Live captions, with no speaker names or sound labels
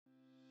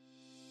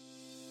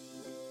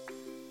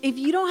If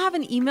you don't have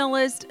an email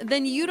list,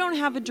 then you don't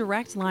have a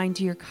direct line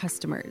to your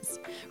customers.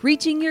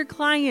 Reaching your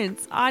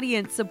clients,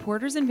 audience,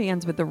 supporters, and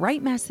fans with the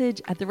right message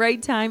at the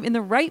right time in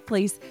the right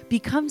place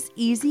becomes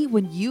easy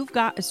when you've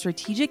got a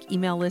strategic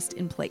email list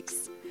in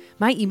place.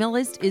 My email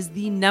list is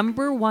the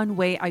number one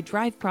way I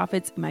drive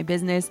profits in my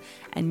business.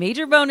 And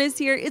major bonus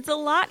here, it's a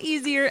lot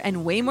easier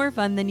and way more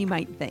fun than you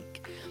might think.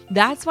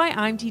 That's why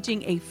I'm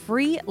teaching a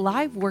free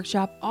live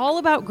workshop all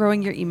about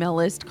growing your email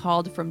list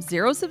called From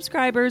Zero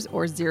Subscribers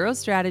or Zero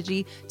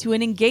Strategy to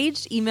an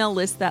Engaged Email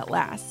List That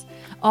Lasts.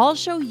 I'll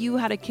show you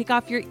how to kick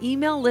off your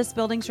email list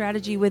building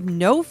strategy with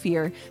no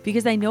fear,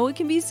 because I know it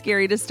can be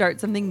scary to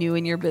start something new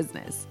in your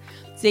business.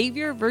 Save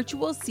your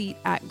virtual seat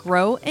at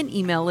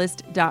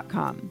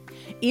growanemaillist.com.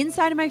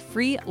 Inside of my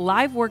free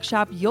live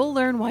workshop, you'll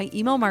learn why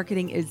email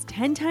marketing is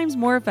 10 times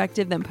more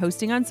effective than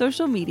posting on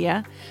social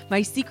media,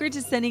 my secret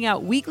to sending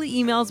out weekly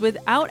emails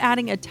without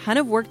adding a ton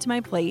of work to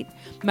my plate,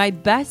 my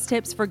best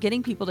tips for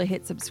getting people to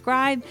hit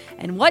subscribe,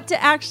 and what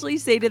to actually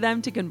say to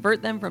them to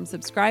convert them from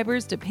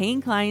subscribers to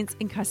paying clients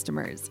and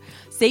customers.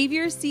 Save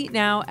your seat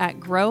now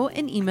at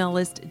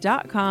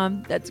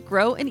growanemaillist.com. That's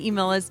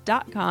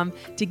growanemaillist.com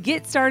to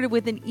get started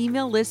with an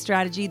email list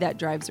strategy that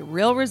drives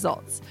real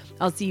results.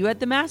 I'll see you at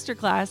the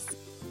masterclass.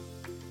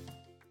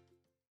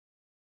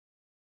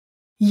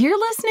 You're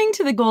listening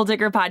to the Goal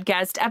Digger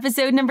Podcast,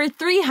 episode number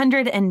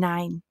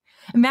 309.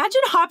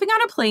 Imagine hopping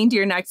on a plane to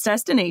your next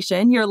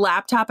destination, your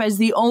laptop as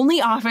the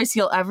only office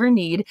you'll ever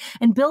need,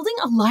 and building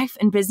a life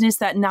and business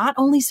that not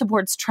only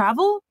supports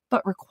travel,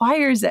 but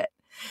requires it.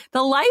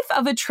 The life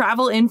of a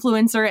travel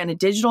influencer and a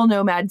digital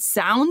nomad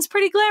sounds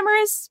pretty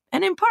glamorous,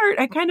 and in part,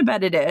 I kind of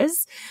bet it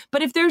is.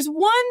 But if there's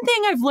one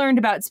thing I've learned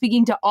about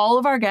speaking to all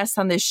of our guests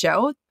on this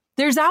show,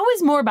 there's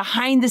always more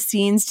behind the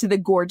scenes to the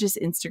gorgeous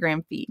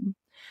Instagram feed.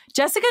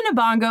 Jessica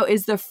Nabongo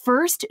is the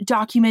first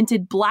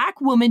documented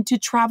Black woman to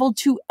travel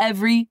to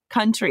every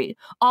country,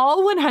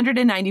 all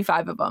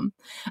 195 of them.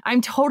 I'm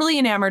totally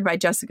enamored by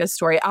Jessica's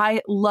story. I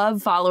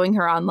love following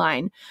her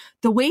online.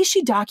 The way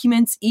she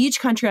documents each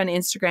country on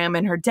Instagram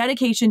and her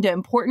dedication to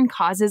important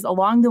causes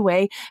along the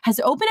way has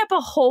opened up a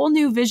whole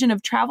new vision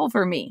of travel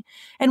for me.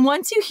 And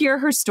once you hear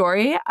her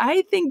story,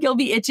 I think you'll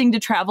be itching to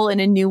travel in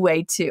a new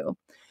way too.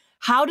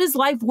 How does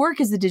life work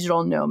as a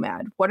digital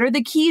nomad? What are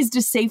the keys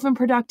to safe and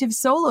productive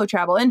solo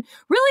travel? And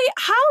really,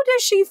 how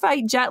does she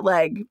fight jet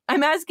lag?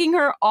 I'm asking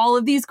her all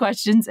of these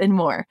questions and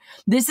more.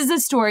 This is a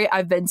story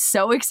I've been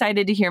so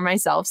excited to hear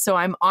myself, so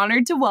I'm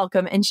honored to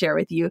welcome and share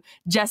with you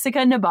Jessica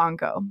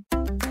Nabongo.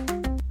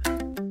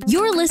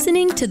 You're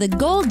listening to the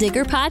Goal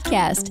Digger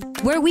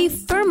Podcast, where we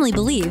firmly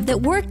believe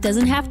that work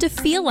doesn't have to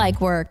feel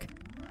like work.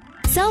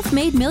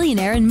 Self-made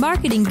millionaire and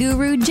marketing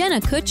guru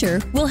Jenna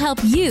Kutcher will help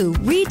you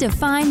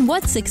redefine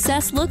what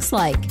success looks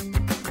like.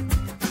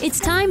 It's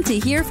time to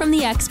hear from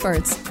the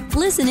experts,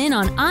 listen in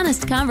on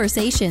honest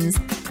conversations,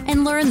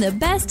 and learn the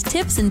best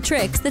tips and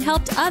tricks that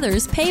helped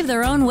others pave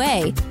their own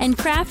way and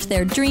craft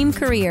their dream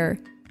career.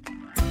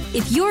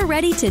 If you're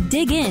ready to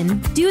dig in,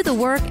 do the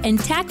work, and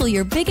tackle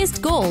your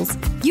biggest goals,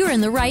 you're in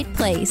the right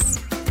place.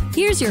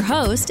 Here's your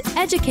host,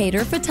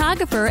 educator,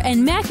 photographer,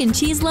 and mac and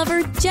cheese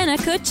lover, Jenna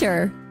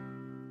Kutcher.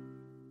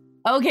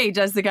 Okay,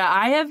 Jessica,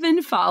 I have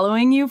been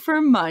following you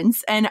for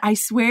months, and I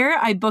swear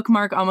I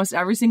bookmark almost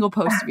every single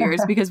post of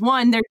yours because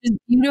one, they're just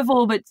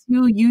beautiful, but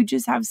two, you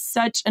just have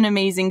such an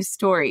amazing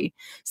story.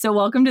 So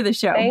welcome to the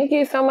show. Thank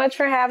you so much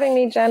for having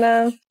me,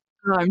 Jenna.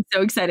 Oh, I'm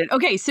so excited.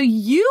 Okay, so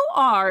you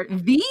are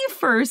the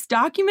first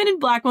documented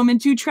Black woman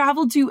to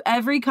travel to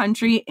every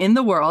country in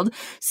the world.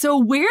 So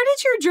where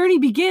did your journey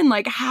begin?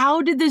 Like,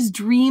 how did this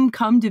dream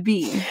come to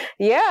be?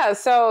 Yeah,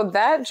 so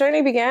that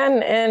journey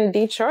began in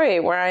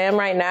Detroit, where I am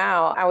right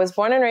now. I was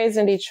born and raised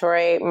in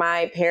Detroit.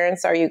 My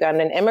parents are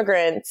Ugandan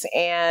immigrants,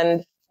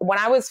 and when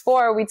I was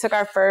 4, we took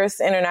our first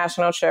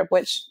international trip,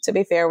 which, to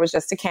be fair, was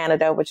just to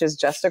Canada, which is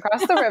just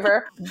across the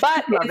river,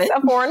 but it's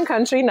a foreign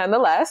country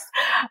nonetheless.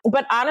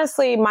 But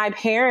honestly, my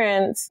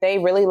parents, they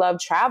really love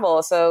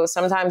travel. So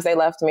sometimes they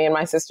left me and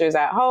my sisters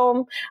at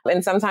home,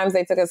 and sometimes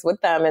they took us with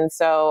them. And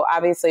so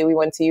obviously we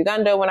went to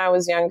Uganda when I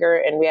was younger,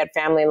 and we had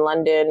family in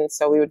London.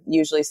 So we would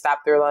usually stop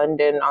through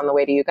London on the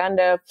way to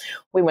Uganda.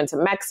 We went to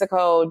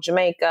Mexico,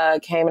 Jamaica,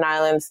 Cayman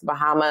Islands, the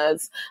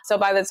Bahamas. So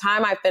by the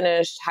time I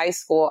finished high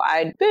school,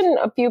 I'd been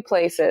a few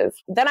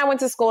places. Then I went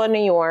to school in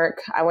New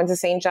York. I went to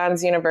St.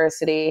 John's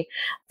University,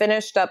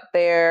 finished up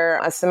there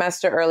a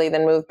semester early,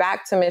 then moved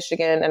back to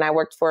Michigan, and I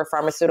worked for a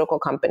pharmaceutical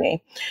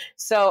company.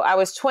 So I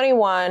was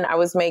 21. I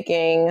was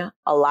making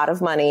a lot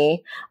of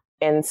money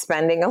and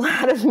spending a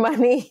lot of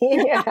money.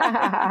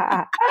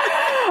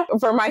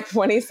 For my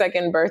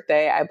 22nd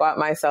birthday, I bought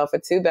myself a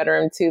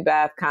 2-bedroom,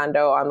 2-bath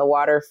condo on the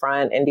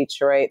waterfront in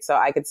Detroit so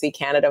I could see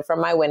Canada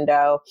from my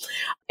window.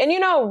 And, you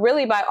know,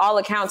 really by all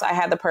accounts, I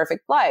had the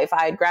perfect life.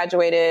 I had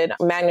graduated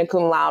magna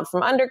cum laude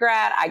from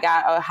undergrad. I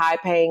got a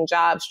high-paying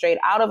job straight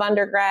out of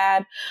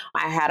undergrad.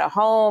 I had a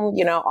home,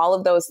 you know, all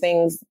of those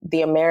things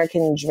the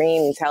American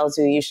dream tells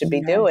you should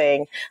be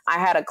doing. I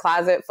had a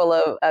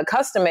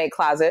custom-made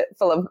closet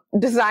full of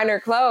designer designer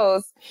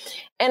clothes.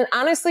 And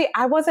honestly,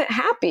 I wasn't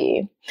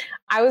happy.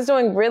 I was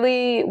doing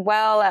really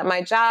well at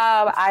my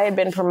job. I had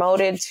been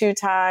promoted 2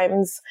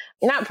 times,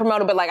 not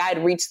promoted, but like I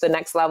had reached the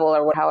next level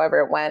or however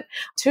it went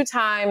 2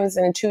 times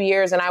in 2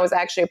 years. And I was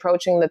actually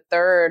approaching the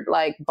 3rd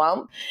like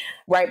bump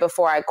right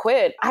before I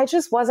quit. I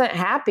just wasn't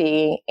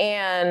happy.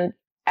 And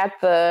at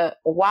the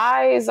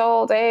wise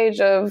old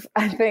age of,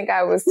 I think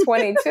I was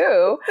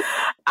 22,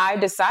 I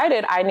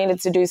decided I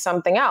needed to do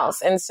something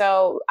else. And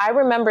so I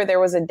remember there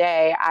was a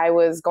day I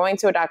was going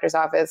to a doctor's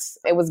office.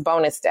 It was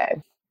bonus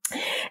day.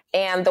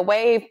 And the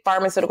way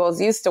pharmaceuticals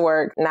used to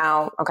work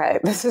now, okay,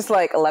 this is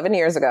like 11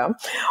 years ago,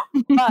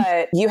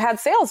 but you had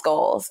sales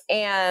goals,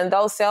 and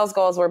those sales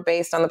goals were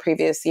based on the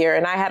previous year.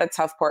 And I had a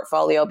tough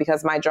portfolio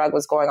because my drug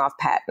was going off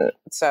patent.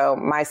 So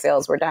my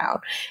sales were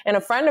down. And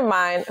a friend of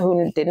mine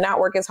who did not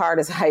work as hard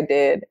as I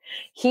did,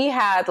 he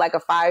had like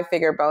a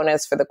 5-figure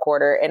bonus for the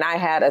quarter, and I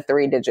had a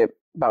 3-digit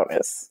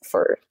bonus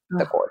for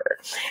the quarter.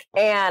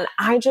 And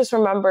I just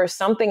remember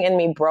something in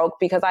me broke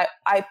because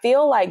I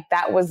feel like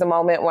that was the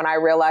moment when I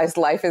realized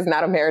life is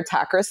not a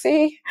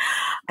meritocracy.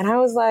 And I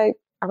was like,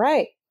 all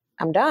right,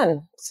 I'm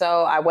done.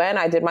 So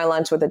I did my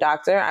lunch with the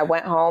doctor. I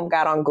went home,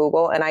 got on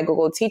Google, and I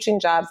Googled teaching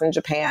jobs in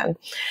Japan.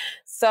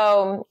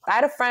 So I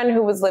had a friend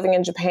who was living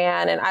in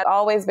Japan, and I'd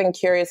always been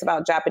curious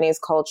about Japanese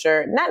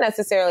culture, not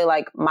necessarily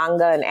like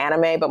manga and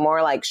anime, but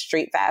more like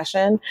street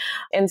fashion.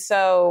 And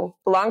so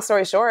long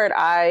story short,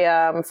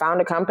 I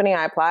found a company,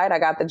 I applied, I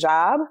got the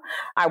job.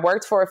 I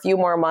worked for a few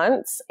more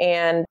months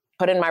and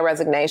put in my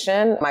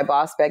resignation. My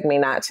boss begged me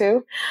not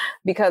to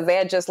because they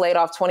had just laid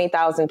off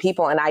 20,000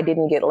 people and I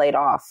didn't get laid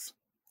off,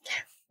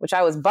 which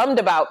I was bummed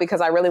about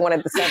because I really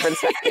wanted the severance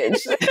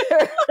package.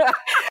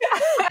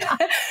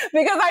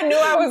 Because I knew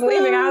I was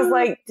leaving. I was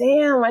like,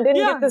 damn, I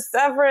didn't get the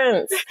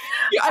severance.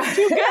 I'm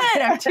too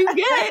good. I'm too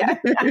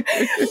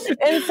good.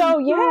 And so,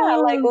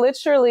 like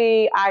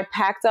literally, I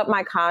packed up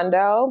my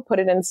condo, put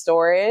it in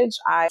storage.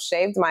 I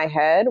shaved my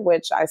head,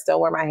 which I still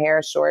wear my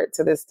hair short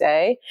to this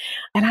day.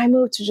 And I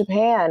moved to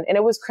Japan. And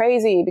it was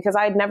crazy because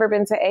I'd never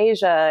been to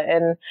Asia.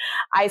 And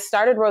I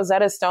started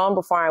Rosetta Stone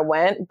before I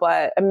went.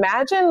 But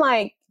imagine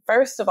like,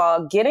 first of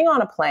all, getting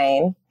on a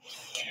plane.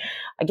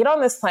 I get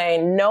on this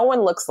plane, no one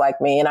looks like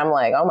me. And I'm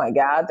like, oh my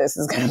God, this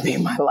is going to be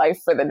my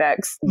life for the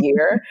next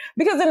year.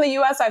 Because in the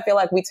US, I feel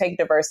like we take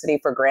diversity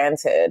for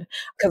granted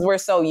because we're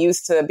so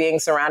used to being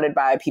surrounded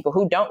by people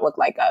who don't look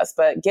like us.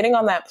 But getting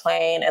on that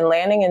plane and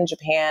landing in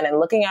Japan and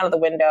looking out of the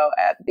window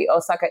at the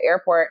Osaka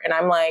airport, and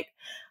I'm like,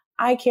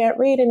 I can't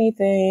read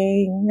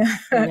anything.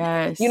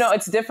 Yes. You know,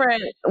 it's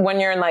different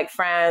when you're in like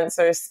France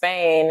or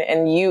Spain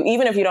and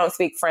even if you don't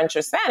speak French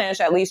or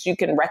Spanish, at least you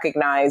can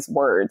recognize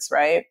words,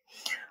 right?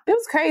 It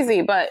was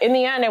crazy, but in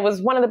the end, it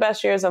was one of the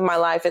best years of my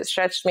life. It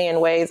stretched me in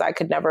ways I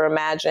could never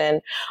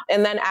imagine.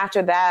 And then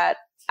after that,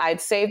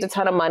 I'd saved a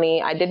ton of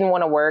money. I didn't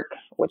want to work,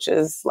 which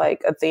is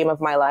like a theme of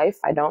my life.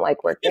 I don't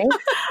like working.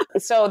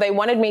 So they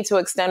wanted me to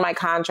extend my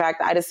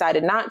contract. I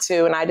decided not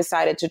to. And I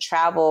decided to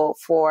travel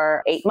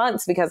for 8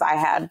 months because I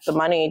had the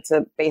money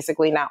to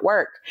basically not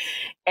work.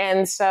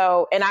 And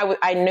so, and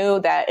I knew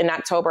that in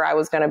October, I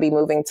was going to be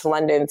moving to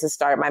London to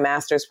start my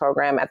master's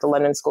program at the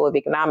London School of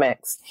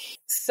Economics.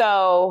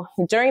 So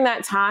during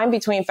that time,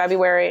 between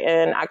February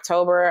and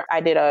October, I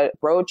did a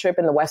road trip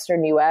in the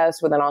Western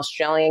US with an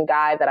Australian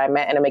guy that I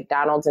met in a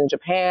McDonald's in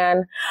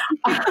Japan.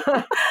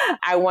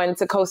 I went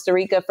to Costa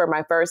Rica for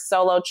my first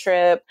solo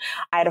trip.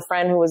 I had a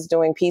friend who was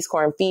doing Peace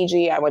Corps in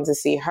Fiji. I went to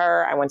see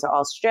her. I went to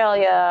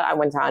Australia. I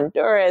went to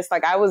Honduras.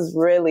 Like I was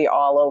really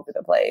all over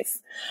the place.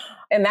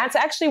 And that's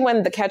actually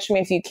when the Catch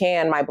Me If You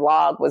Can, my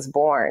blog, was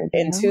born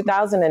in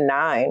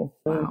 2009.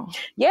 Wow.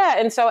 Yeah.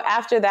 And so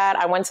after that,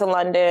 I went to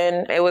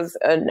London. It was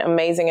an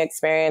amazing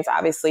experience.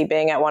 Obviously,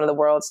 being at one of the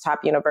world's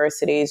top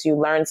universities, you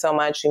learn so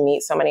much. You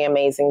meet so many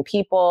amazing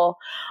people.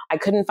 I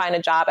couldn't find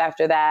a job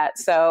after that.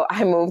 So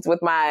I moved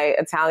with my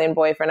Italian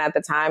boyfriend at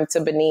the time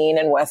to Benin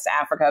in West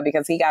Africa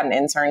because he got an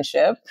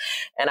internship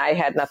and I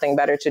had nothing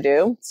better to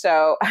do.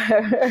 So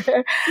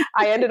I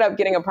ended up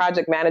getting a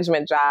project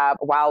management job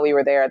while we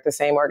were there at the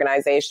same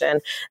organization.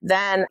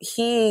 Then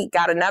he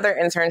got another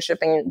internship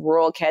in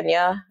rural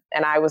Kenya.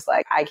 And I was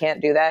like, I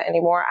can't do that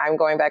anymore. I'm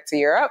going back to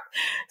Europe.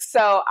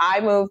 So I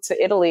moved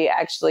to Italy,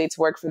 actually, to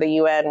work for the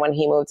UN when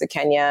he moved to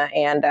Kenya.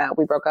 And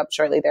we broke up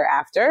shortly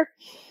thereafter.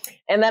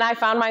 And then I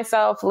found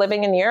myself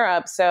living in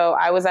Europe. So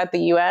I was at the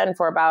UN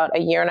for about a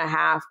year and a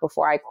half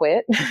before I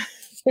quit.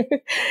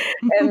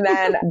 And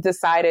then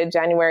decided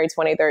January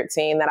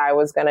 2013 that I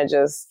was going to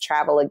just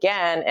travel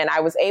again. And I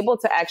was able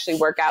to actually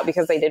work out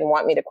because they didn't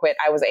want me to quit.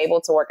 I was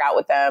able to work out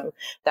with them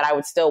that I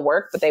would still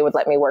work, but they would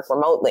let me work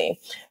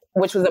remotely,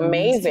 which was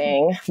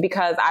amazing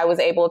because I was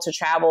able to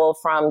travel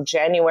from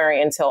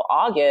January until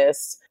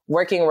August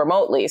working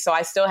remotely. So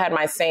I still had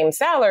my same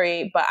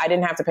salary, but I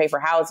didn't have to pay for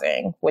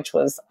housing, which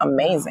was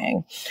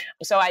amazing.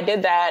 So I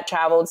did that,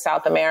 traveled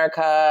South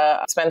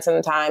America, spent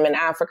some time in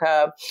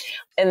Africa.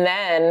 And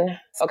then,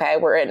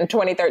 we're in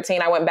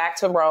 2013. I went back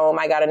to Rome.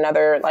 I got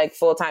another like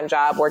full-time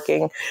job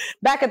working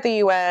back at the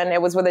UN.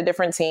 It was with a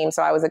different team.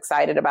 So I was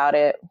excited about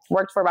it.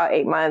 Worked for about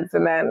 8 months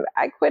and then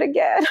I quit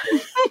again.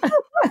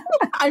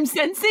 I'm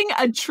sensing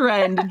a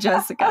trend,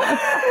 Jessica.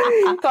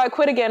 So I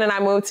quit again and I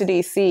moved to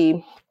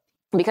DC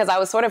because I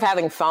was sort of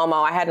having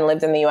FOMO. I hadn't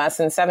lived in the US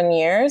in 7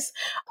 years.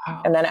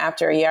 And then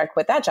after a year, I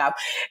quit that job.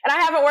 And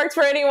I haven't worked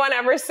for anyone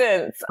ever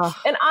since.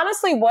 And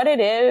honestly, what it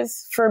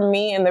is for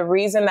me and the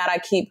reason that I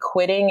keep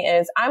quitting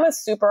is I'm a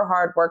super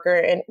hard worker.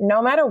 And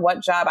no matter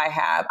what job I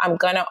have, I'm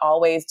going to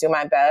always do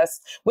my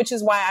best, which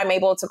is why I'm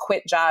able to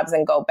quit jobs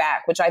and go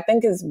back, which I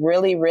think is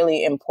really,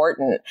 really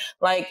important.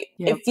 Like,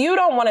 if you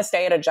don't want to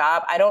stay at a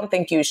job, I don't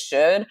think you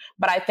should.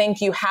 But I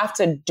think you have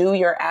to do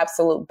your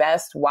absolute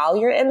best while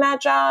you're in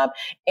that job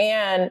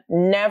and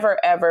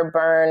never, ever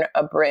burn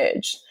a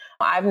bridge.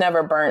 I've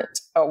never burnt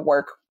a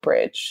work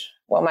bridge.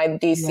 Well, my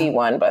DC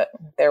one, but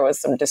there was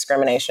some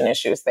discrimination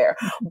issues there.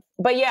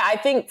 But yeah, I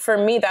think for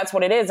me, that's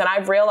what it is. And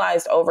I've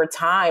realized over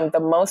time, the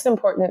most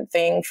important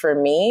thing for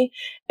me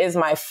is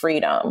my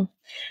freedom.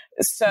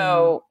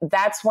 So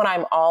that's what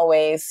I'm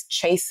always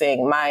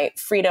chasing, my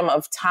freedom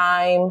of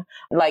time,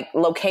 like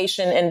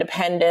location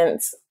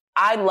independence.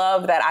 I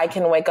love that I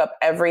can wake up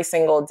every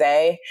single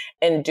day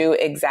and do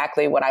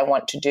exactly what I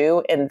want to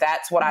do. And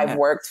that's what I've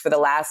worked for the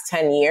last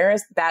 10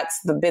 years. That's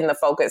been the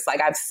focus.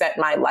 Like I've set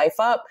my life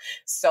up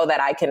so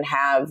that I can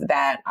have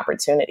that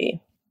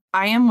opportunity.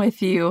 I am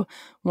with you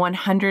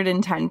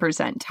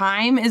 110%.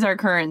 Time is our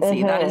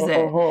currency. That is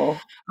it.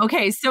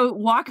 Okay, so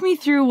walk me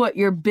through what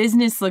your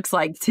business looks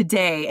like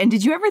today. And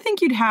did you ever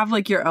think you'd have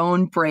like your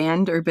own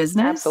brand or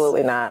business?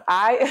 Absolutely not.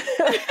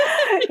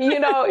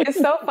 It's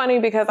so funny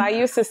because I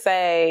used to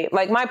say,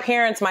 like my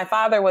parents, my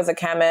father was a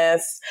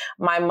chemist,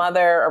 my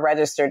mother a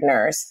registered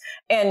nurse.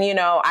 And,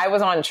 I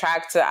was on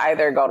track to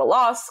either go to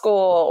law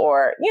school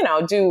or,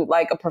 do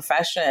like a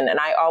profession. And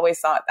I always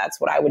thought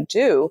that's what I would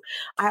do.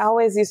 I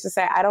always used to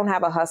say, I don't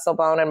have a hustle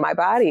bone in my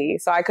body,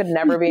 so I could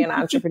never be an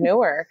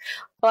entrepreneur.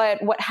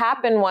 But what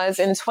happened was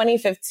in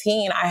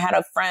 2015, I had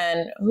a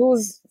friend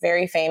who's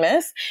very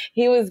famous.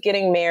 He was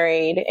getting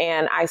married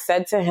and I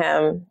said to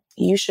him,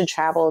 you should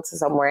travel to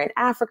somewhere in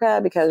Africa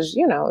because,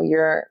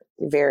 you're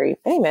very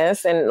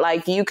famous and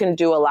like you can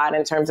do a lot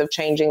in terms of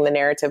changing the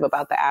narrative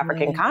about the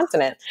African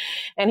continent.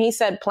 And he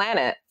said, plan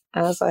it.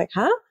 I was like,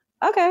 huh?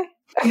 Okay.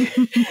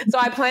 So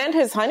I planned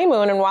his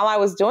honeymoon. And while I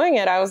was doing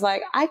it, I was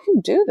like, I can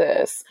do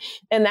this.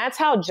 And that's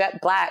how Jet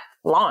Black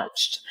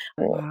launched.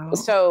 Wow.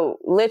 So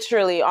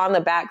literally on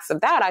the backs of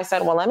that, I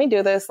said, well, let me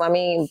do this. Let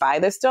me buy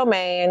this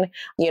domain,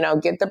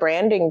 get the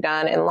branding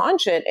done and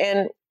launch it.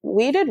 And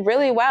we did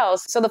really well.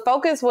 So the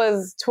focus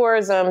was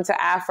tourism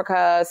to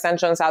Africa,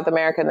 Central and South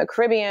America, and the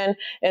Caribbean.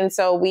 And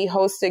so we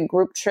hosted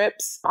group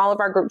trips. All of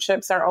our group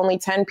trips are only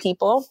 10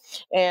 people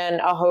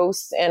and a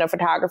host and a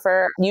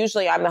photographer.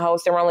 Usually I'm the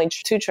host. There were only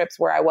 2 trips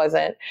where I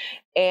wasn't.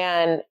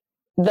 And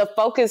the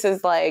focus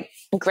is like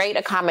great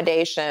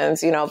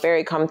accommodations,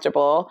 very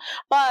comfortable,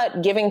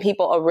 but giving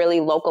people a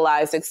really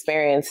localized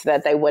experience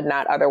that they would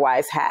not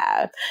otherwise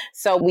have.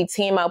 So we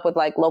team up with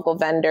like local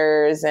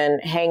vendors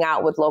and hang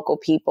out with local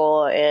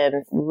people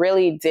and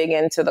really dig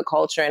into the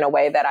culture in a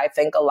way that I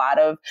think a lot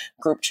of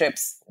group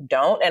trips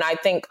don't. And I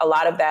think a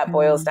lot of that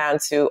boils down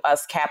to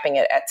us capping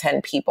it at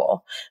 10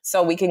 people.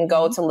 So we can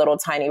go to little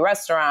tiny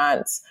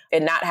restaurants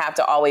and not have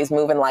to always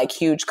move in like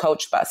huge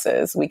coach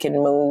buses. We can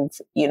move,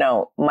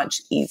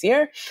 much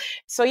easier.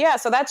 So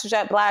that's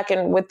Jet Black.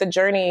 And with the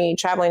journey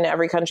traveling to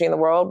every country in the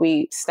world,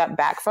 we stepped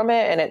back from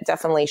it and it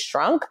definitely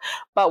shrunk,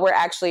 but we're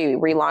actually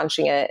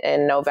relaunching it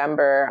in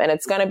November and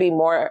it's going to be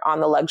more on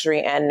the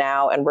luxury end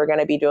now. And we're going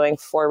to be doing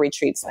 4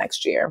 retreats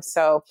next year.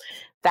 So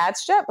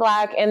that's Jet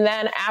Black. And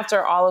then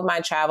after all of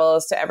my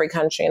travels to every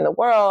country in the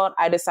world,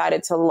 I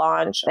decided to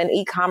launch an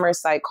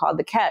e-commerce site called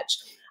The Catch.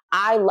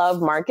 I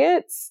love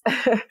markets.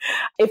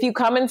 If you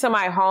come into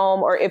my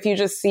home or if you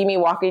just see me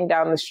walking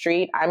down the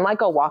street, I'm like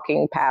a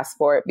walking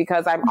passport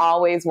because I'm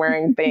always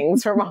wearing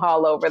things from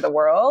all over the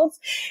world.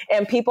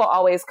 And people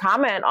always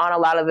comment on a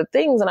lot of the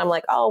things. And I'm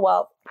like, oh,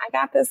 well, I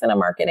got this in a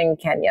market in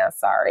Kenya.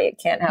 Sorry, it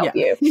can't help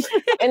you.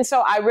 And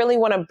so I really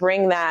want to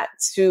bring that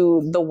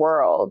to the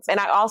world.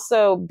 And I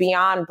also,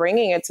 beyond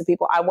bringing it to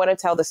people, I want to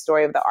tell the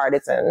story of the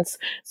artisans.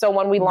 So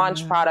when we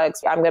launch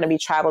products, I'm going to be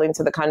traveling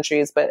to the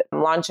countries, but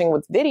I'm launching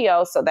with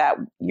video so that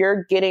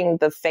you're getting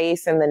the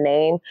face and the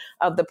name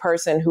of the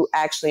person who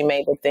actually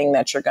made the thing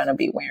that you're going to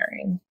be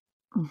wearing.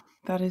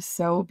 That is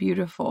so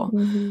beautiful.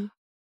 Mm-hmm.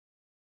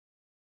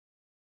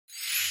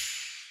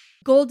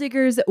 Goal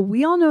diggers,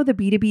 we all know the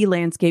B2B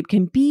landscape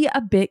can be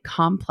a bit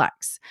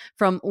complex.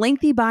 From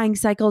lengthy buying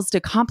cycles to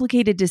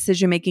complicated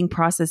decision-making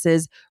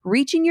processes,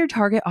 reaching your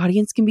target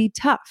audience can be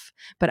tough.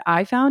 But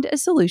I found a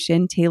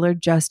solution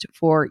tailored just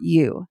for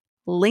you.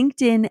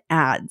 LinkedIn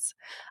ads.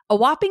 A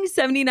whopping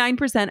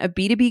 79% of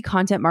B2B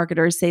content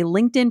marketers say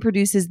LinkedIn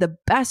produces the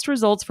best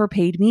results for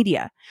paid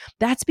media.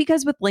 That's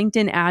because with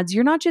LinkedIn ads,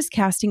 you're not just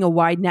casting a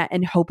wide net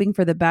and hoping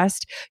for the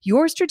best,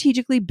 you're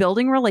strategically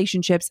building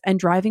relationships and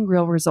driving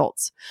real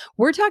results.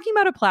 We're talking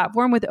about a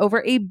platform with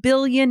over 1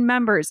 billion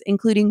members,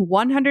 including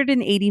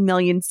 180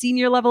 million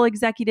senior level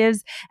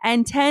executives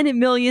and 10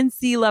 million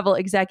C-level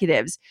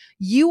executives.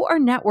 You are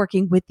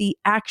networking with the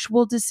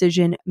actual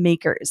decision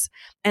makers.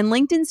 And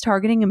LinkedIn's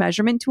targeting and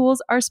measurement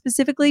tools are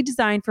specifically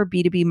designed for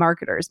B2B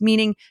marketers,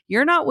 meaning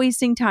you're not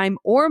wasting time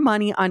or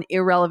money on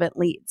irrelevant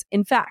leads.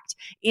 In fact,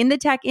 in the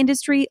tech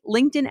industry,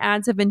 LinkedIn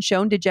ads have been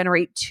shown to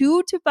generate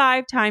 2 to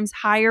 5 times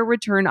higher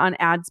return on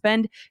ad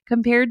spend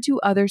compared to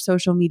other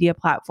social media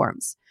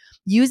platforms.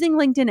 Using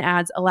LinkedIn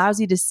ads allows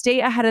you to stay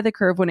ahead of the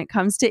curve when it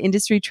comes to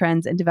industry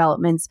trends and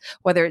developments,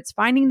 whether it's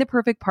finding the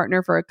perfect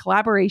partner for a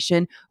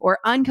collaboration or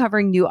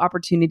uncovering new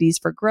opportunities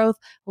for growth.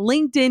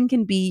 LinkedIn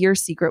can be your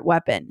secret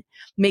weapon.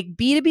 Make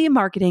B2B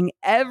marketing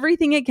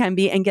everything it can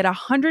be and get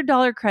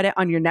 $100 credit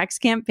on your next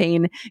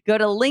campaign. Go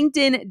to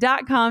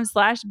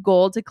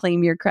linkedin.com/goal to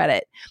claim your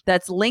credit.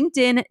 That's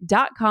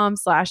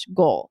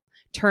linkedin.com/goal.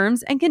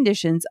 Terms and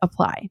conditions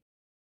apply.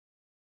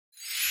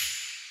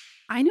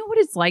 I know what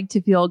it's like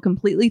to feel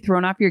completely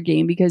thrown off your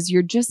game because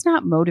you're just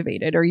not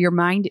motivated or your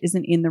mind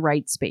isn't in the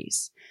right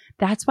space.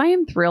 That's why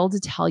I'm thrilled to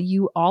tell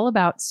you all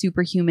about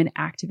Superhuman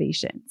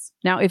Activations.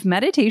 Now, if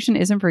meditation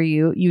isn't for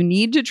you, you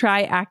need to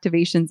try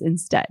Activations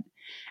instead.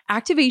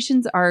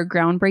 Activations are a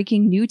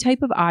groundbreaking new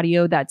type of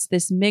audio that's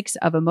this mix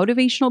of a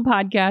motivational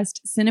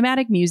podcast,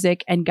 cinematic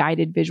music, and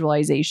guided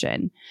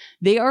visualization.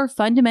 They are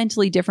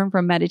fundamentally different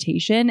from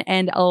meditation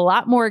and a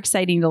lot more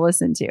exciting to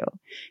listen to.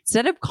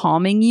 Instead of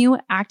calming you,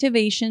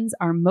 Activations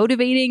are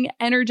motivating,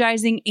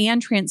 energizing,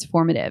 and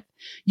transformative.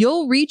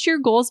 You'll reach your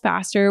goals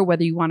faster,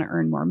 whether you want to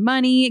earn more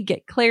money,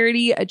 get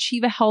clarity,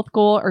 achieve a health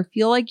goal, or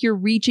feel like you're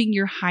reaching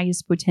your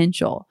highest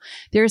potential.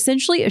 They're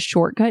essentially a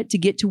shortcut to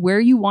get to where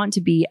you want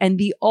to be and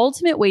the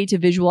ultimate way to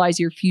visualize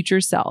your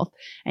future self.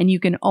 And you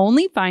can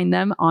only find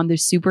them on the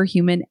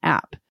Superhuman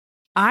app.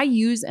 I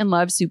use and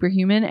love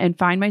Superhuman and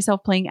find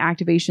myself playing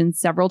Activations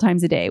several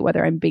times a day,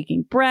 whether I'm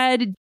baking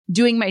bread,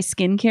 doing my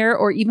skincare,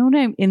 or even when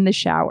I'm in the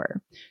shower.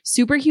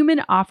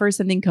 Superhuman offers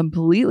something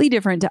completely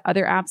different to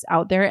other apps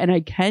out there, and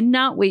I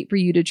cannot wait for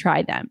you to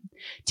try them.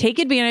 Take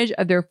advantage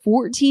of their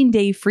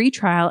 14-day free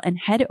trial and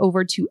head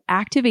over to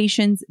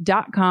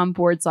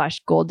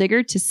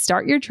activations.com/goaldigger to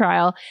start your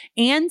trial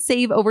and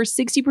save over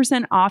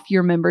 60% off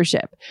your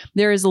membership.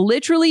 There is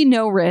literally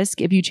no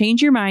risk. If you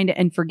change your mind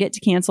and forget to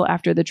cancel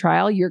after the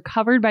trial, you're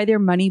covered by their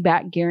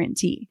money-back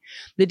guarantee.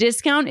 The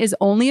discount is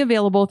only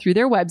available through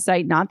their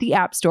website, not the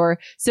App Store.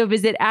 So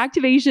visit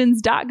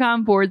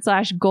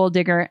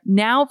activations.com/goaldigger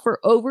now for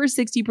over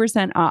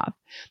 60% off.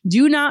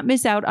 Do not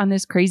miss out on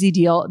this crazy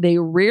deal. They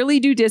rarely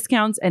do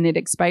discounts and it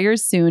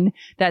expires soon.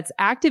 That's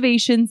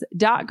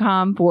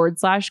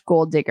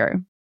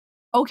activations.com/goaldigger.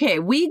 Okay,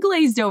 we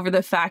glazed over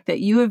the fact that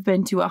you have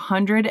been to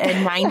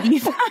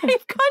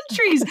 195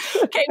 countries.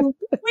 Okay,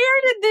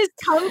 where did this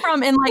come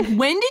from? And like,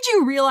 when did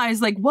you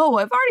realize like, whoa,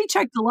 I've already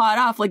checked a lot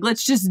off. Like,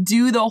 let's just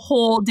do the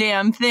whole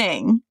damn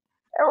thing.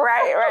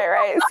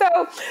 Right.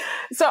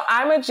 So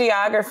I'm a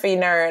geography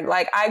nerd.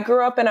 Like I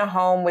grew up in a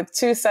home with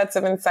 2 sets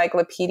of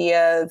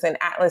encyclopedias and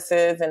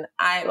atlases. And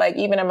I like,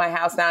 even in my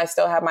house now, I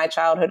still have my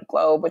childhood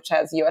globe, which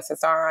has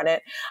USSR on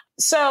it.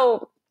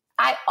 So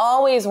I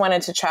always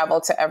wanted to travel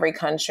to every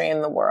country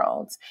in the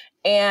world.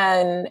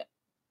 And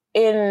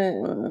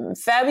in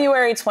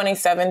February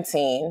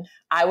 2017,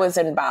 I was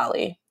in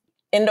Bali.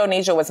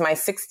 Indonesia was my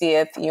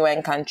 60th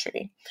UN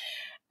country.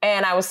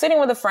 And I was sitting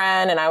with a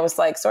friend and I was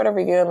like sort of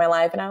reviewing my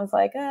life. And I was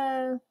like,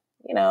 I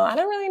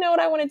don't really know what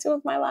I want to do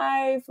with my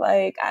life.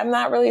 Like, I'm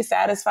not really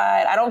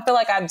satisfied. I don't feel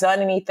like I've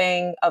done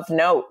anything of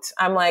note.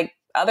 I'm like,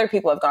 other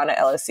people have gone to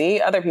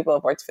LSE. Other people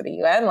have worked for the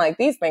UN. Like,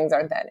 these things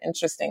aren't that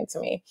interesting to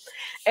me.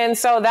 And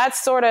so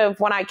that's sort of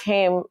when I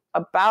came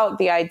about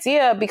the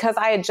idea, because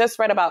I had just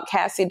read about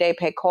Cassie Day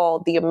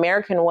Paycole, the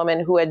American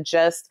woman who had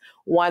just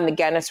won the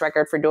Guinness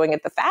record for doing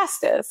it the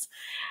fastest.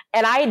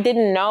 And I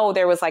didn't know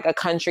there was like a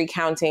country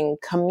counting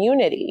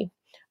community.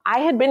 I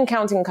had been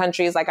counting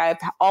countries. Like I've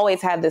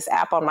always had this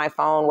app on my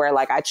phone where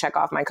like I check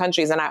off my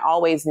countries and I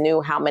always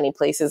knew how many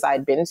places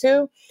I'd been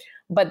to.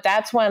 But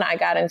that's when I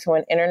got into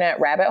an internet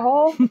rabbit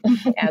hole,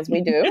 as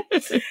we do.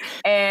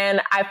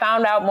 And I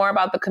found out more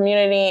about the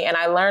community and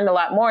I learned a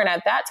lot more. And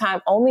at that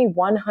time, only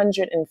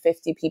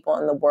 150 people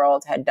in the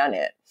world had done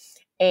it.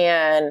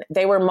 And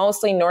they were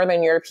mostly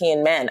Northern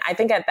European men. I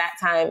think at that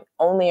time,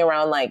 only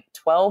around like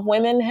 12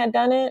 women had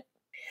done it.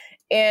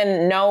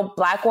 And no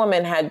Black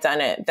woman had done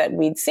it that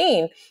we'd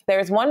seen.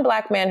 There's one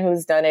Black man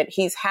who's done it.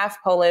 He's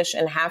half Polish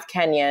and half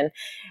Kenyan.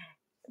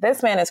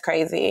 This man is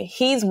crazy.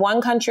 He's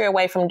one country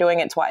away from doing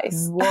it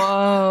twice.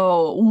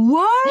 Whoa.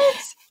 What?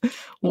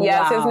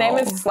 Yes, His name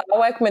is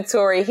Slawek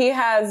Maturi. He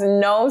has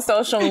no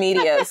social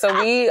media. So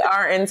we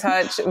are in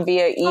touch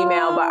via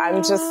email, but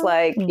I'm just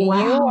like,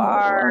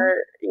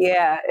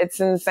 it's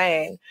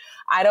insane.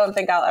 I don't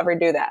think I'll ever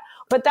do that.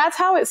 But that's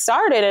how it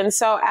started. And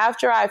so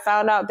after I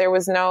found out there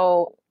was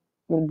no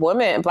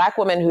Black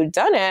women who'd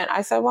done it.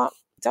 I said, well,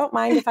 don't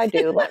mind if I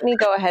do. Let me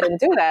go ahead and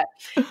do that.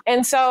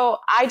 And so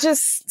I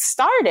just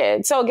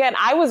started. So again,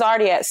 I was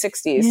already at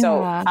 60. Yeah.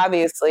 So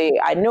obviously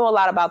I knew a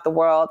lot about the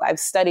world. I've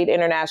studied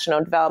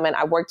international development.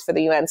 I worked for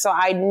the UN. So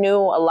I knew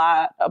a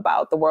lot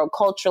about the world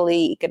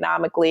culturally,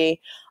 economically.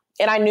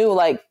 And I knew,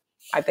 like,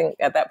 I think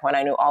at that point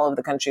I knew all of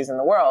the countries in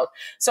the world.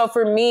 So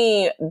for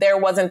me, there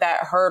wasn't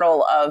that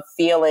hurdle of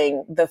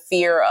feeling the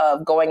fear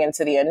of going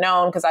into the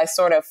unknown, because I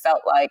sort of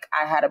felt like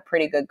I had a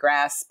pretty good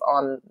grasp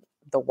on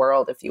the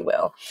world, if you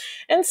will.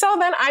 And so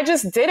then I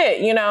just did it,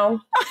 you know.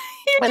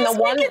 And the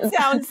one it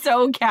sounds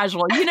so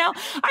casual. You know,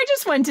 I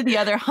just went to the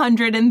other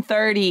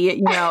 130,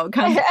 you know.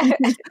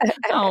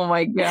 Oh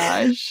my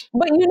gosh.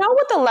 But you know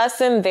what the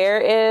lesson there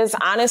is,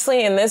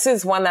 honestly, and this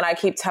is one that I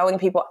keep telling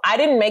people, I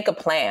didn't make a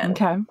plan.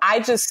 Okay.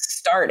 I just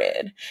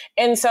started.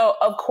 And so,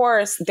 of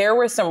course, there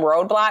were some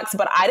roadblocks,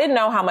 but I didn't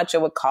know how much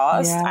it would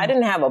cost. Yeah. I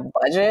didn't have a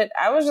budget.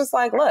 I was just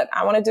like, look,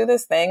 I want to do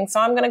this thing, so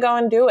I'm going to go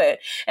and do it.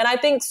 And I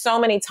think so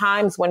many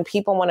times when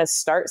people want to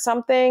start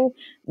something,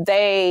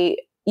 they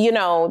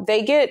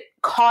get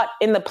caught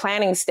in the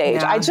planning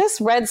stage. Yeah. I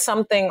just read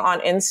something on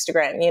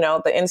Instagram, you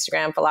know, the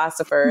Instagram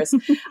philosophers,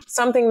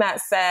 something that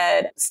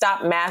said,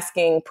 stop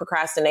masking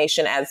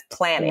procrastination as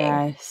planning.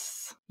 Yes.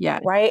 Yeah.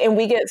 Right. And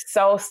we get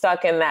so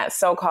stuck in that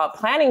so-called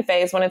planning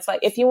phase when it's like,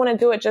 if you want to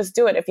do it, just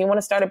do it. If you want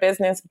to start a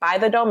business, buy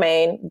the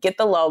domain, get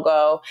the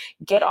logo,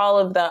 get all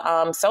of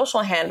the social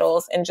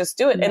handles, and just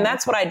do it. Yeah. And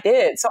that's what I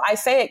did. So I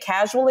say it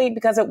casually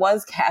because it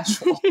was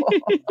casual.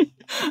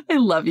 I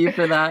love you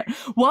for that.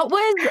 What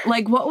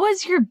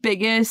was your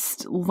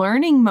biggest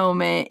learning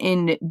moment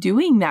in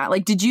doing that?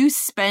 Like, did you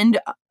spend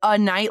a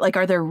night? Like,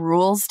 are there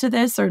rules to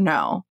this or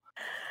no?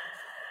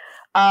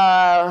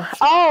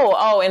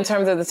 In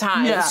terms of the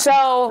time. Yeah.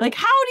 So like,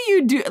 how do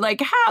you do,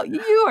 like, how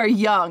you are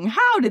young,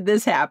 how did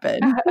this happen?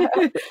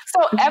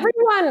 So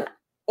everyone,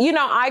 you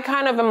know, I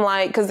kind of am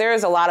like, because there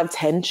is a lot of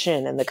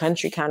tension in the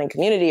country counting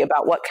community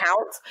about what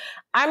counts.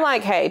 I'm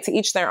like, hey, to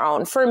each their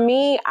own. For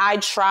me, I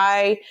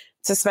try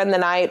to spend the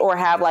night or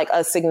have like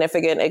a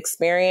significant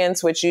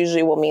experience, which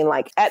usually will mean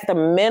like at the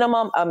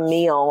minimum a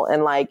meal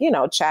and like, you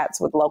know, chats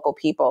with local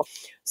people.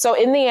 So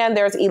in the end,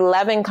 there's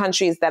 11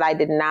 countries that I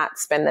did not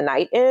spend the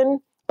night in,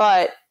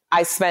 but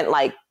I spent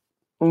like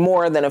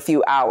more than a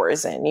few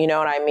hours in, you know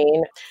what I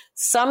mean?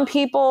 Some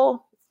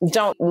people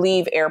don't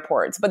leave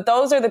airports, but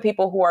those are the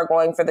people who are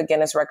going for the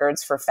Guinness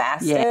records for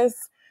fastest. Yeah.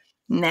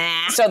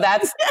 Nah. So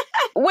that's,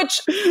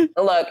 which,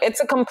 look, it's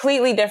a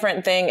completely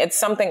different thing. It's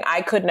something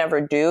I could never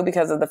do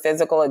because of the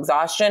physical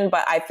exhaustion,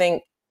 but I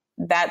think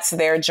that's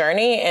their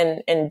journey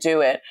and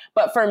do it.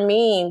 But for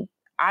me,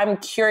 I'm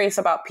curious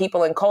about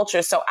people and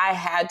culture. So I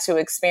had to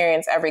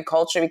experience every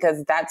culture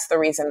because that's the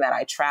reason that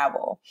I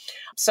travel.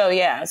 So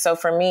yeah, so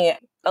for me,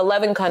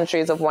 11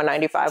 countries of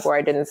 195 where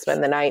I didn't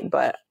spend the night,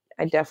 but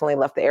I definitely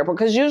left the airport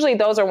because usually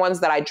those are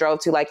ones that I drove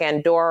to, like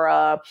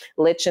Andorra,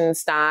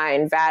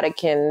 Liechtenstein,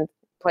 Vatican,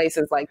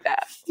 places like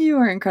that. You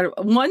are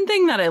incredible. One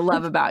thing that I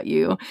love about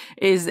you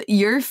is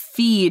your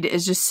feed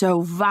is just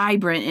so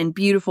vibrant and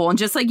beautiful. And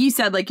just like you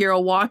said, like you're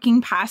a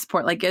walking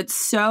passport, like it's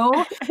so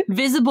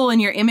visible in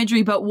your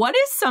imagery. But what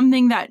is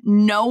something that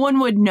no one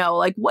would know?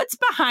 Like what's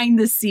behind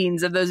the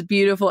scenes of those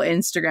beautiful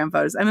Instagram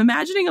photos? I'm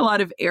imagining a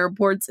lot of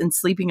airports and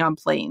sleeping on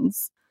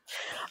planes.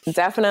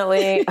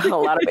 Definitely a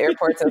lot of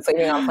airports and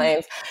sleeping on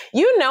planes.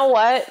 You know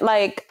what?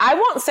 Like, I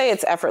won't say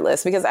it's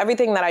effortless because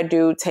everything that I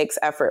do takes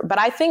effort. But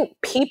I think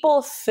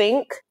people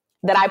think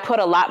that I put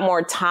a lot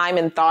more time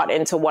and thought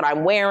into what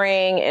I'm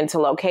wearing, into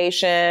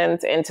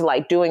locations, into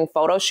like doing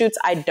photo shoots.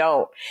 I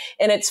don't.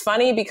 And it's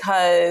funny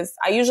because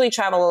I usually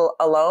travel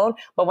alone,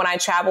 but when I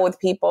travel with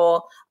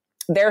people,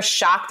 they're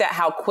shocked at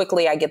how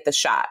quickly I get the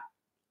shot.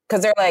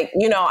 Because they're like,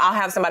 you know, I'll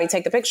have somebody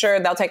take the picture.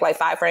 They'll take like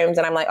 5 frames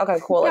and I'm like, okay,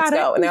 cool, let's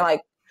go. And they're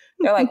like,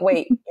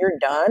 wait, you're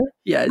done?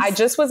 Yes. I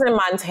just was in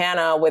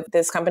Montana with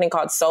this company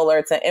called Solar.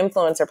 It's an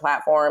influencer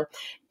platform.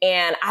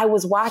 And I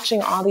was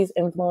watching all these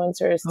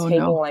influencers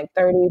taking like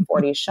 30,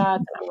 40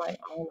 shots. And I'm like,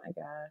 oh my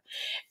God.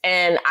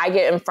 And I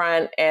get in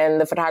front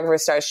and the photographer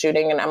starts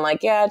shooting. And I'm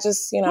like, yeah,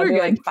 just, you know, do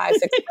like 5,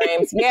 6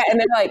 frames. Yeah. And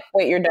they're like,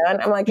 wait, you're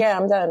done? I'm like, yeah,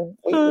 I'm done.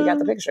 We got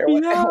the picture.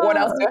 What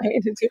else do I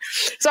need to do?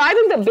 So I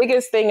think the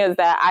biggest thing is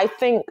that I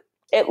think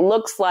it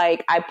looks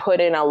like I put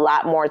in a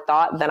lot more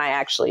thought than I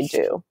actually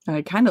do.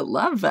 I kind of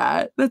love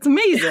that. That's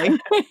amazing.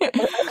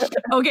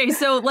 Okay,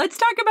 so let's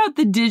talk about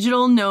the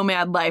digital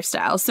nomad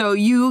lifestyle. So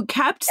you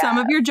kept some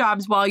of your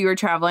jobs while you were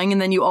traveling, and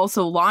then you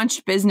also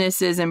launched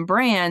businesses and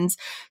brands.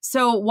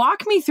 So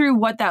walk me through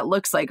what that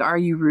looks like. Are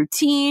you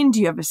routine? Do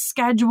you have a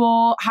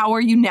schedule? How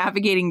are you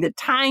navigating the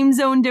time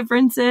zone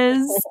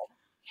differences?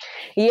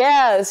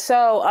 Yeah.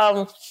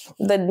 So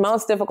the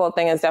most difficult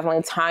thing is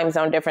definitely time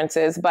zone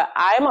differences, but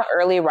I'm an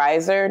early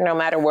riser no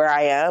matter where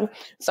I am.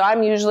 So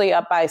I'm usually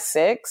up by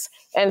 6.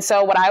 And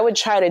so what I would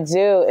try to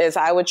do is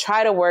I would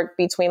try to work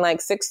between like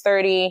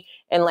 6:30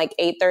 and like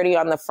 8:30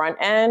 on the front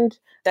end,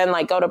 then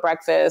like go to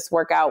breakfast,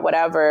 work out,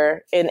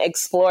 whatever, and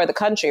explore the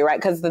country, right?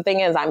 Because the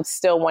thing is, I'm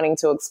still wanting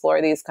to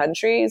explore these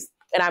countries.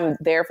 and I'm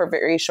there for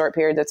very short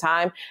periods of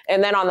time.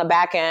 And then on the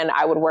back end,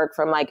 I would work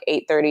from like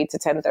 8:30 to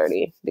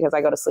 10:30 because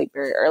I go to sleep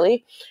very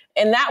early.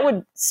 And that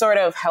would sort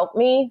of help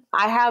me.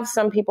 I have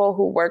some people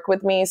who work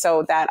with me,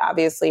 so that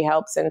obviously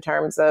helps in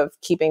terms of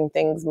keeping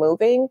things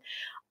moving.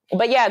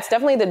 But yeah, it's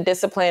definitely the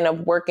discipline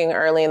of working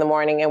early in the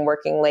morning and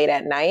working late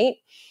at night.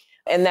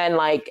 And then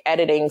like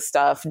editing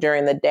stuff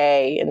during the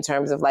day in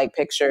terms of like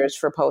pictures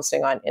for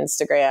posting on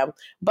Instagram.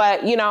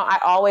 But, you know, I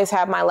always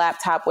have my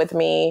laptop with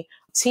me.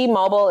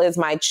 T-Mobile is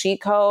my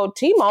cheat code.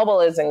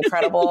 T-Mobile is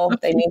incredible.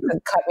 They need to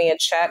cut me a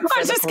check. I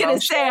was just going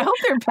to say, I hope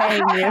they're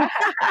paying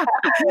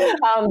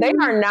you. They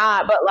are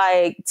not, but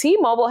like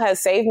T-Mobile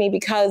has saved me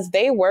because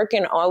they work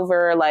in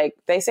over, like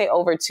they say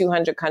over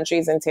 200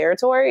 countries and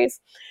territories.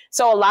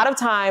 So a lot of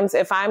times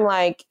if I'm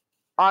like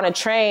on a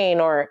train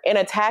or in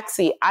a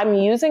taxi, I'm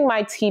using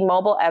my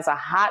T-Mobile as a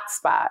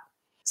hotspot.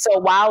 So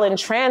while in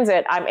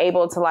transit, I'm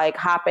able to like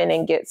hop in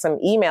and get some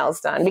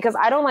emails done because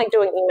I don't like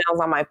doing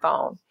emails on my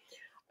phone.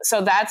 So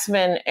that's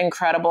been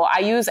incredible. I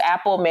use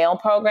Apple Mail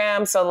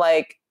program. So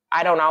like,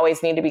 I don't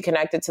always need to be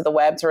connected to the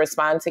web to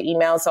respond to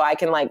emails. So I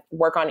can like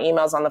work on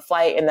emails on the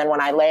flight. And then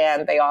when I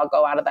land, they all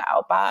go out of the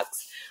outbox.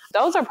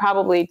 Those are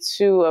probably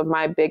two of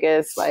my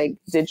biggest like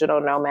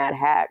digital nomad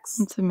hacks.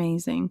 It's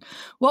amazing.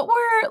 What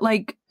were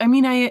like, I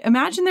mean, I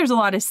imagine there's a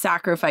lot of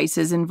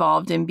sacrifices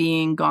involved in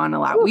being gone a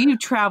lot. Ooh. We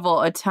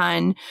travel a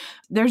ton.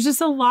 There's just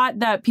a lot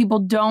that people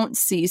don't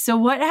see. So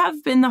what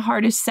have been the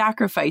hardest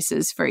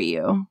sacrifices for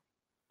you?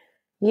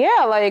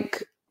 Yeah,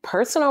 like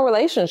personal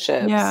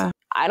relationships. Yeah.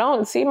 I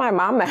don't see my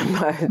mom that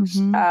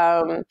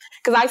much.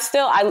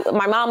 Because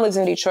my mom lives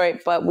in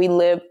Detroit, but we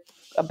live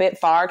a bit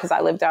far because I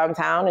live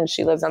downtown and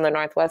she lives on the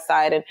northwest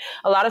side. And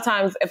a lot of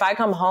times if I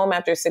come home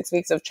after 6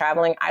 weeks of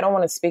traveling, I don't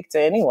want to speak to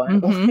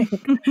anyone.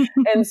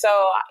 And so,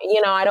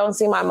 you know, I don't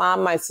see my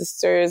mom, my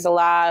sisters a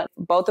lot.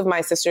 Both of my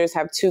sisters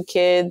have 2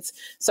 kids.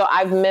 So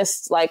I've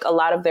missed like a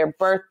lot of their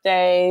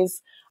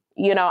birthdays.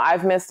 You know,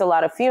 I've missed a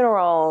lot of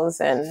funerals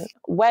and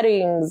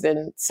weddings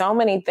and so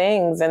many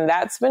things. And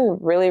that's been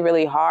really,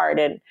 really hard.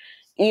 And,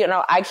 you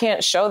know, I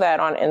can't show that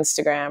on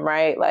Instagram,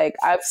 right? Like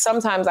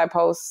sometimes I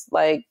post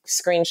like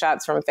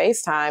screenshots from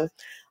FaceTime,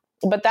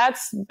 but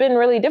that's been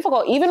really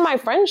difficult. Even my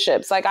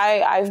friendships, like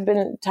I've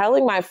been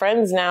telling my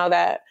friends now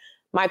that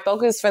my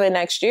focus for the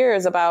next year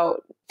is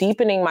about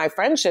deepening my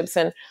friendships.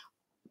 And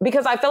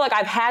because I feel like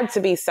I've had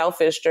to be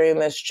selfish during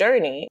this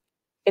journey.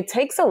 It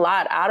takes a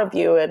lot out of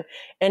you.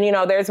 And, you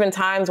know, there's been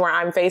times where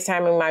I'm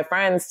FaceTiming my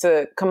friends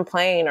to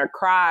complain or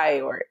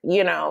cry or,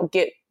 you know,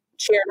 get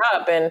cheered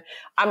up. And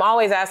I'm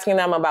always asking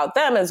them about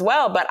them as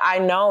well. But I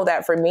know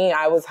that for me,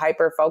 I was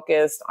hyper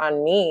focused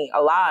on me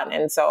a lot.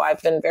 And so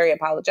I've been very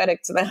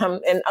apologetic to them.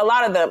 And a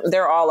lot of them,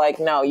 they're all like,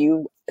 no,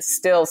 you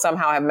still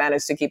somehow have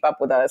managed to keep up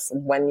with us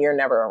when you're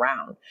never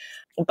around.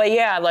 But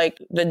yeah, like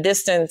the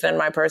distance in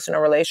my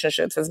personal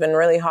relationships has been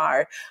really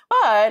hard.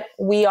 But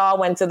we all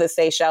went to the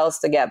Seychelles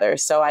together.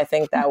 So I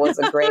think that was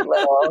a great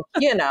little,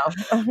 you know.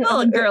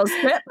 Little girls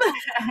trip.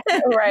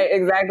 Right,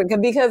 exactly.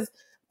 Because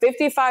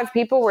 55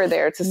 people were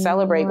there to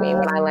celebrate me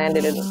when I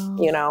landed in,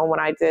 you know, when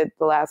I did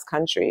the last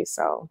country.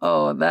 So.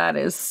 Oh, that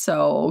is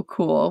so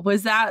cool.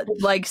 Was that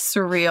like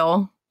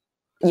surreal?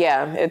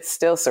 Yeah, it's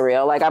still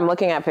surreal. Like I'm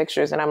looking at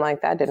pictures and I'm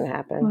like, that didn't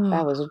happen.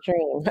 That was a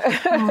dream.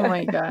 Oh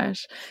my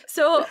gosh.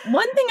 So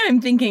one thing I'm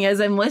thinking as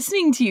I'm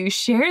listening to you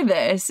share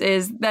this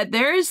is that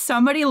there is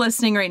somebody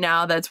listening right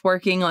now that's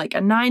working like a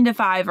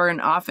 9-to-5 or an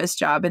office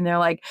job. And they're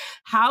like,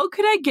 how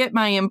could I get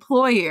my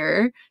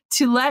employer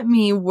to let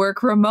me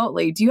work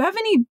remotely? Do you have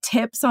any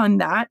tips on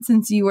that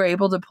since you were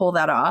able to pull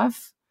that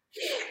off?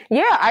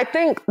 Yeah, I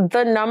think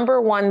the number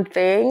one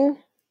thing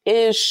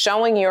is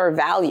showing your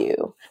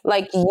value.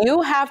 Like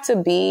you have to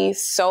be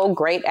so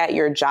great at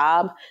your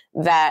job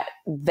that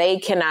they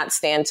cannot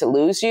stand to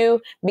lose you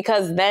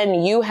because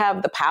then you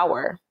have the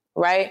power,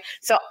 right?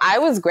 So I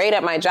was great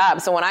at my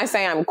job. So when I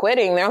say I'm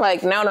quitting, they're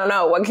like,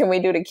 no, what can we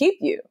do to keep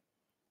you?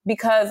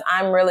 Because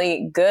I'm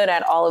really good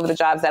at all of the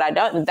jobs that I've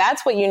done.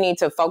 That's what you need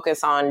to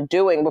focus on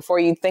doing before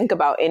you think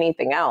about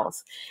anything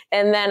else.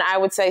 And then I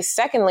would say,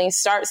 secondly,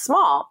 start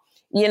small.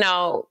 You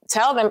know,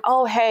 tell them,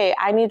 oh, hey,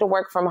 I need to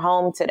work from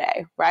home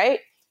today, right?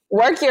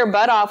 Work your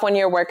butt off when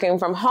you're working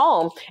from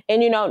home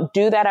and, you know,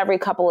 do that every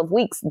couple of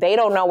weeks. They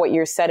don't know what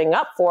you're setting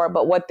up for,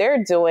 but what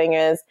they're doing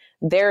is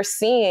they're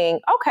seeing,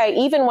 okay,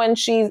 even when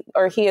she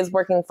or he is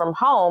working from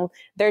home,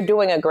 they're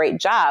doing a great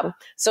job.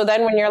 So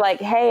then when you're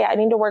like, hey, I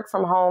need to work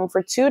from home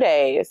for 2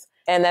 days,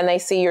 and then they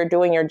see you're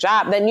doing your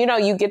job, then, you know,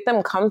 you get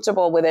them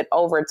comfortable with it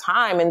over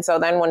time. And so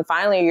then when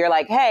finally you're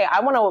like, hey,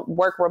 I want to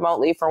work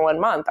remotely for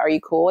 1 month. Are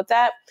you cool with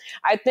that?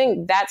 I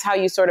think that's how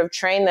you sort of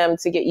train them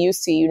to get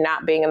used to you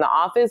not being in the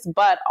office,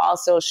 but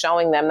also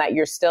showing them that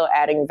you're still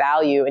adding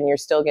value and you're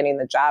still getting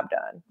the job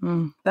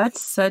done.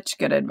 That's such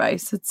good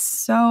advice. It's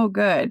so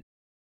good.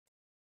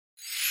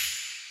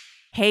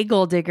 Hey,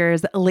 Goal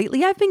Diggers.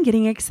 Lately, I've been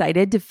getting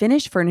excited to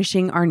finish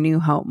furnishing our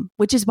new home,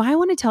 which is why I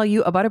want to tell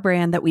you about a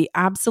brand that we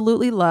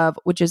absolutely love,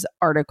 which is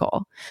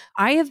Article.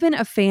 I have been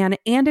a fan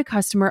and a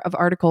customer of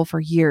Article for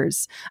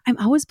years. I'm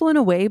always blown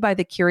away by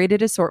the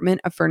curated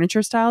assortment of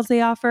furniture styles they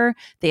offer.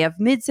 They have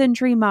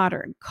mid-century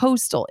modern,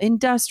 coastal,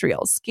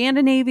 industrial,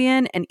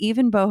 Scandinavian, and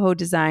even boho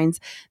designs.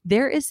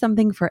 There is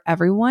something for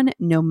everyone,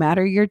 no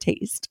matter your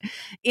taste.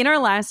 In our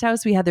last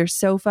house, we had their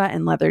sofa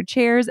and leather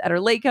chairs. At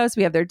our lake house,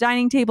 we have their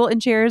dining table and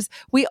chairs.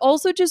 We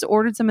also just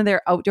ordered some of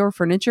their outdoor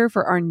furniture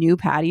for our new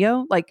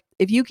patio. Like,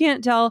 if you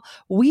can't tell,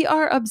 we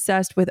are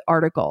obsessed with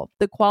Article.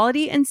 The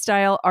quality and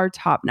style are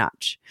top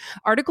notch.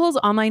 Article's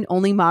online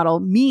only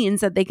model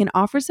means that they can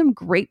offer some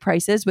great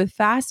prices with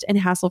fast and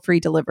hassle-free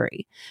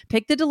delivery.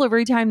 Pick the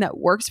delivery time that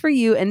works for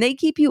you, and they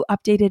keep you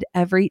updated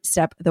every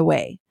step of the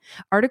way.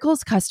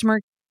 Article's customer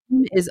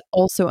is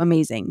also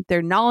amazing.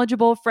 They're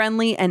knowledgeable,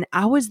 friendly, and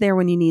always there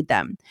when you need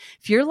them.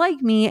 If you're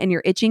like me and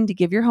you're itching to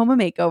give your home a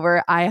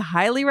makeover, I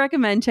highly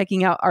recommend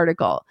checking out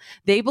Article.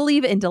 They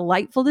believe in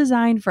delightful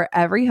design for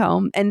every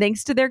home, and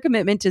thanks to their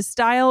commitment to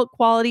style,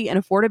 quality, and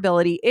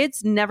affordability,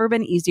 it's never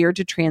been easier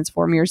to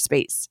transform your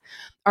space.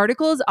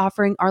 Article is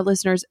offering our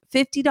listeners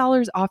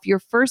 $50 off your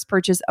first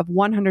purchase of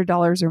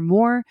 $100 or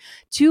more.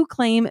 To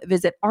claim,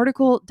 visit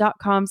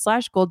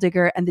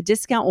article.com/goaldigger and the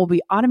discount will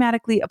be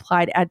automatically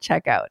applied at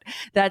checkout.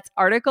 That's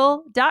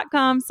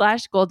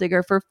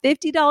article.com/goaldigger for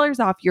 $50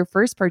 off your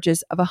first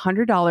purchase of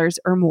 $100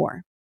 or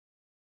more.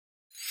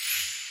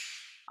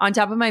 On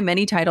top of my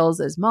many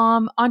titles as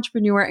mom,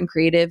 entrepreneur, and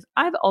creative,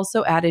 I've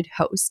also added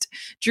host.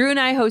 Drew and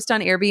I host on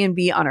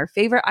Airbnb on our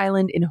favorite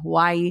island in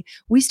Hawaii.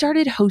 We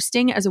started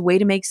hosting as a way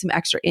to make some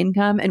extra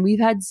income, and we've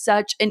had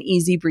such an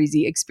easy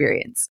breezy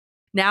experience.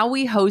 Now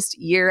we host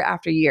year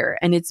after year,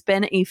 and it's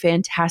been a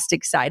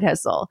fantastic side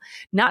hustle.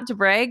 Not to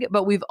brag,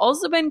 but we've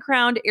also been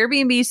crowned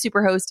Airbnb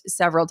Superhost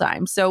several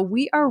times, so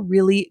we are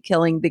really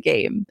killing the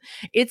game.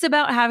 It's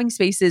about having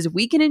spaces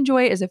we can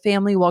enjoy as a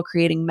family while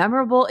creating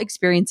memorable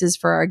experiences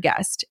for our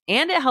guests,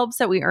 and it helps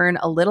that we earn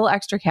a little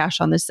extra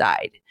cash on the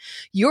side.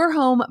 Your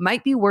home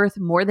might be worth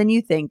more than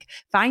you think.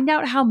 Find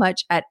out how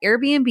much at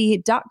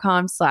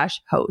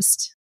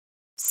airbnb.com/host.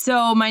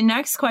 So my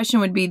next question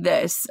would be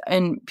this,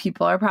 and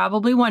people are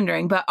probably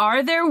wondering, but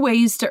are there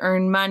ways to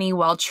earn money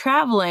while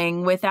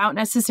traveling without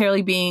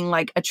necessarily being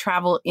like a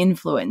travel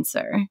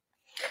influencer?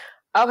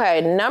 Okay,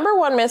 number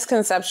one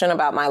misconception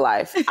about my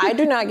life. I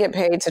do not get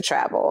paid to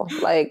travel.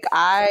 Like,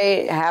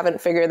 I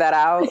haven't figured that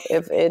out.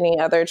 If any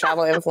other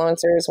travel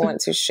influencers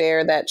want to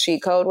share that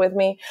cheat code with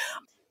me.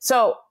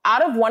 So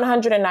out of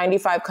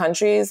 195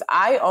 countries,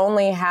 I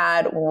only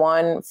had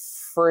one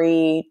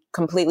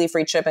completely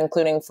free trip,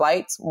 including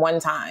flights, one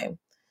time.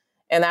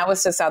 And that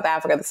was to South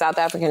Africa. The South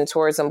African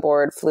Tourism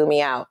Board flew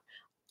me out.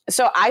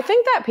 So I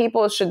think that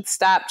people should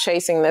stop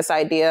chasing this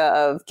idea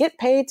of get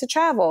paid to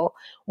travel.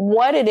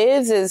 What it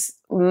is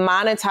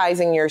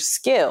monetizing your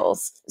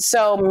skills.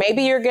 So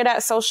maybe you're good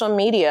at social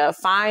media.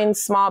 Find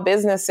small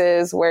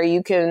businesses where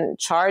you can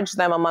charge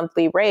them a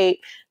monthly rate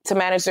to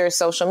manage their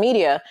social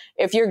media.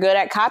 If you're good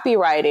at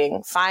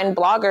copywriting, find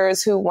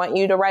bloggers who want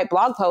you to write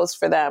blog posts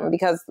for them,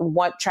 because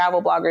what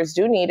travel bloggers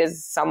do need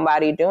is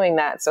somebody doing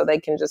that so they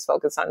can just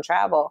focus on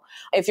travel.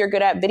 If you're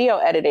good at video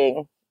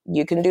editing,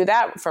 you can do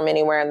that from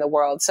anywhere in the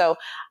world. So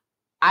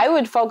I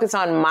would focus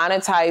on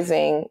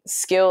monetizing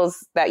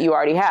skills that you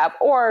already have,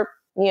 or,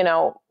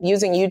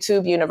 using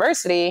YouTube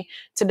University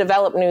to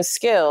develop new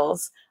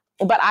skills.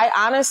 But I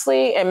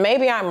honestly, and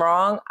maybe I'm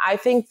wrong, I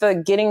think the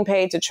getting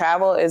paid to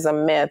travel is a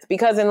myth,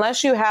 because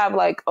unless you have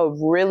like a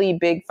really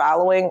big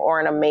following or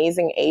an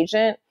amazing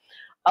agent,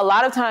 a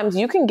lot of times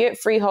you can get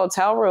free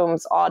hotel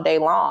rooms all day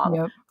long.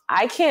 Yep.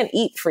 I can't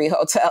eat free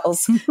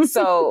hotels.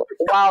 So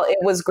while it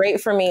was great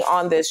for me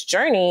on this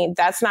journey,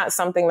 that's not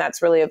something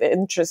that's really of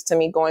interest to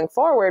me going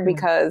forward,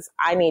 because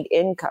I need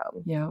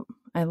income. Yep.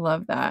 I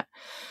love that.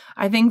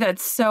 I think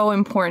that's so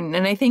important.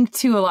 And I think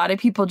too, a lot of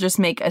people just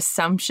make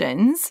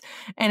assumptions,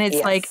 and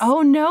it's like,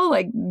 oh no,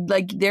 like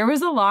there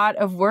was a lot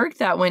of work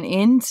that went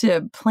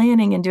into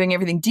planning and doing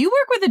everything. Do you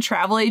work with a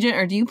travel agent,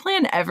 or do you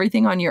plan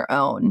everything on your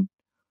own?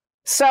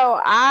 So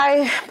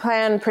I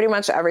plan pretty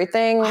much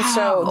everything. Wow.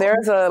 So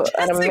there's an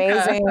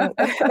amazing,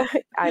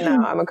 I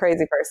know, I'm a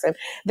crazy person.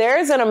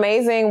 There's an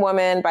amazing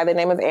woman by the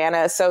name of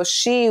Anna. So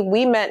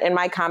we met in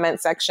my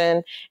comment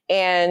section,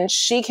 and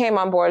she came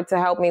on board to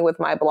help me with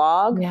my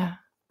blog. Yeah.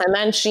 And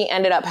then she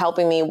ended up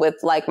helping me with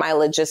like my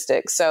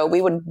logistics. So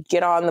we would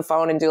get on the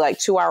phone and do like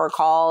 2-hour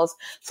calls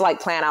to like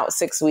plan out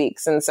 6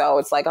 weeks. And so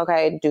it's like,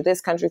 okay, do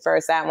this country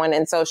first, that one.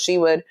 And so she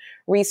would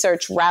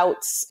research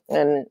routes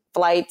and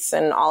flights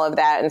and all of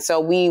that. And so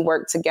we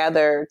worked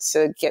together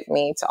to get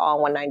me to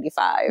all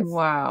 195.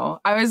 Wow.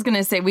 I was going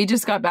to say, we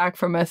just got back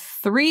from a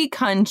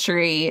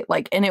 3-country,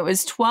 and it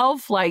was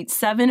 12 flights,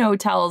 7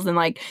 hotels. And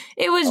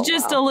it was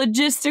a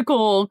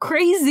logistical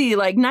crazy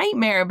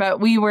nightmare, but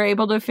we were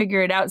able to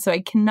figure it out. So I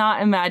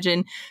cannot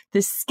imagine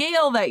the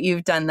scale that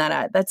you've done that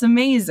at. That's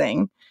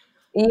amazing.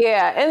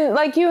 Yeah.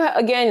 And you,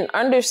 again,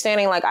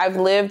 understanding, I've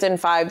lived in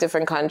 5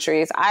 different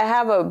countries. I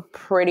have a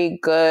pretty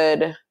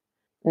good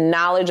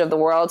knowledge of the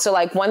world. So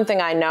like one thing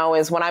I know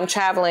is when I'm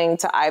traveling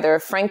to either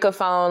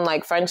Francophone,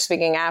 like French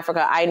speaking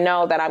Africa, I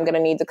know that I'm going to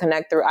need to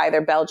connect through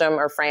either Belgium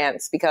or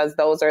France because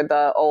those are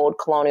the old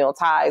colonial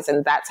ties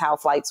and that's how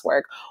flights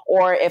work.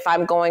 Or if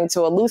I'm going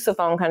to a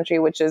Lusophone country,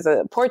 which is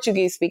a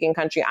Portuguese speaking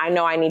country, I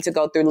know I need to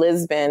go through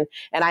Lisbon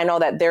and I know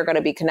that they're going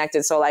to be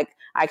connected. So like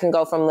I can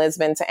go from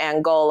Lisbon to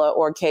Angola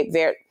or Cape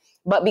Verde.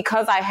 But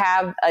because I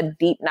have a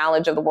deep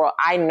knowledge of the world,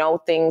 I know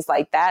things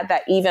like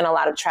that even a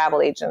lot of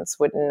travel agents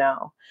wouldn't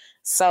know.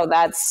 So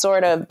that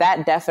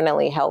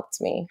definitely helped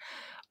me.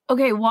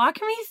 Okay,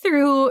 walk me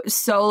through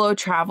solo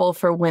travel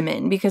for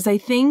women, because I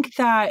think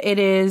that it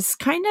is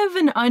kind of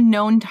an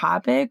unknown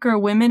topic, or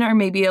women are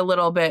maybe a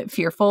little bit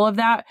fearful of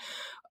that.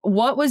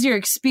 What was your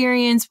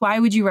experience? Why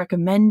would you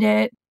recommend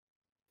it?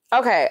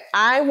 Okay,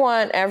 I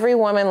want every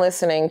woman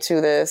listening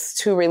to this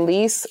to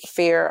release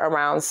fear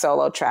around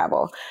solo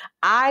travel.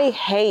 I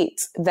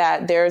hate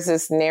that there's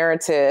this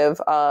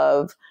narrative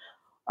of,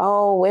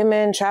 oh,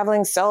 women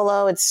traveling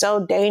solo, it's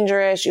so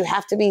dangerous. You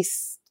have to be,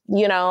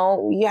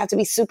 you have to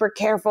be super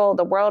careful.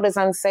 The world is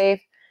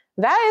unsafe.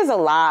 That is a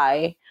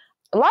lie.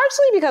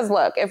 Largely because,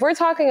 look, if we're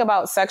talking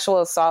about sexual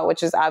assault,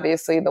 which is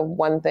obviously the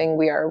one thing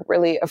we are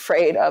really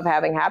afraid of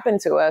having happen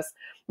to us,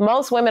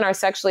 most women are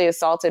sexually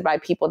assaulted by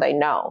people they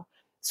know.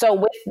 So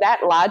with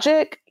that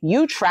logic,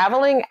 you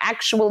traveling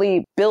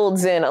actually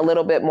builds in a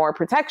little bit more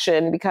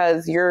protection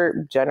because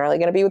you're generally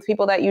going to be with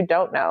people that you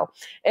don't know.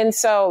 And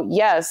so,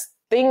 yes,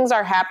 things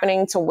are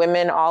happening to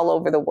women all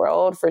over the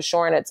world for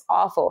sure, and it's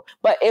awful.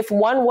 But if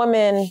one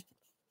woman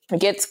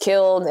gets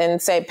killed in,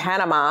 say,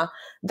 Panama,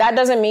 that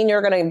doesn't mean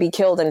you're going to be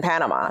killed in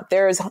Panama.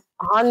 There's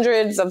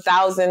hundreds of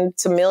thousands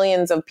to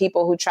millions of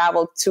people who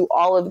travel to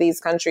all of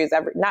these countries,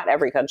 not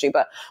every country,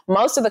 but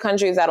most of the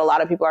countries that a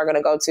lot of people are going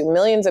to go to.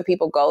 Millions of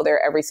people go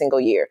there every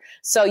single year.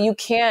 So you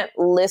can't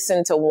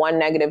listen to one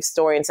negative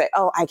story and say,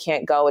 oh, I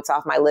can't go. It's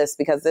off my list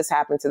because this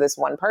happened to this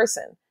one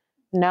person.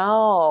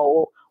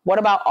 No. What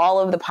about all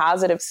of the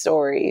positive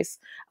stories?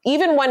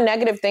 Even when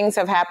negative things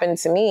have happened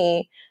to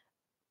me,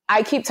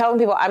 I keep telling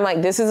people, I'm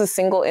like, this is a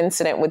single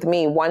incident with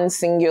me, one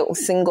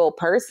single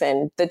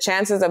person. The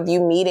chances of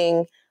you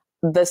meeting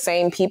the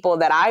same people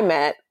that I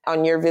met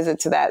on your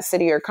visit to that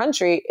city or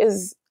country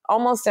is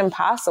almost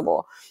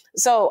impossible.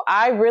 So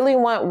I really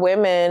want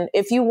women,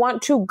 if you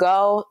want to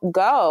go,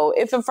 go.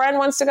 If a friend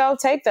wants to go,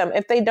 take them.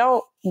 If they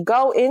don't,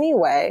 go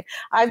anyway.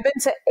 I've been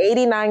to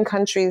 89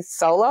 countries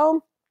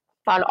solo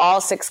on all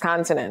 6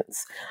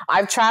 continents.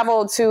 I've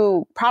traveled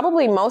to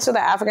probably most of the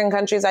African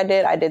countries I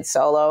did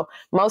solo.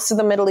 Most of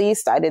the Middle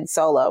East, I did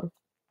solo.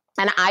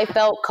 And I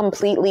felt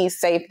completely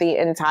safe the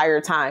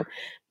entire time.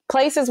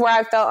 Places where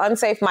I felt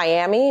unsafe,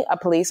 Miami, a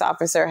police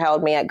officer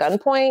held me at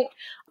gunpoint.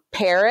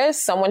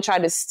 Paris, someone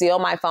tried to steal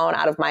my phone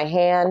out of my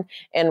hand.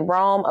 In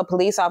Rome, a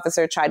police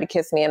officer tried to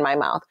kiss me in my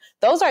mouth.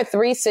 Those are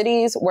 3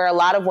 cities where a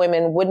lot of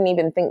women wouldn't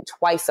even think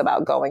twice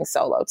about going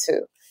solo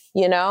to.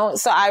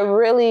 So I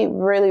really,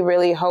 really,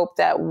 really hope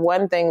that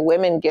one thing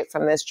women get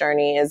from this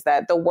journey is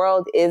that the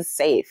world is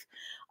safe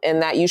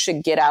and that you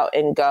should get out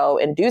and go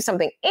and do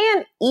something.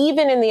 And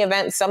even in the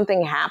event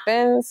something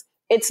happens,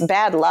 it's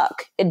bad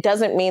luck. It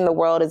doesn't mean the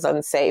world is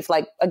unsafe.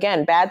 Like,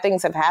 again, bad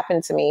things have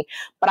happened to me,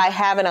 but I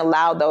haven't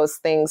allowed those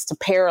things to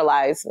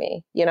paralyze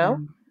me,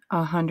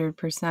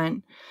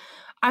 100%.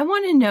 I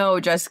want to know,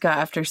 Jessica,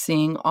 after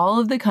seeing all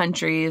of the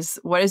countries,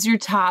 what is your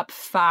top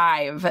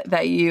 5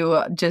 that you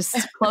just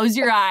close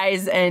your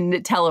eyes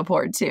and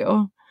teleport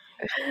to?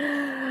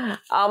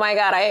 Oh my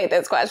God, I hate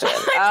this question.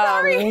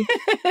 Sorry.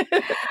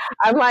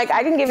 I'm like,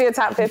 I can give you a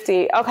top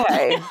 50.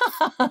 Okay.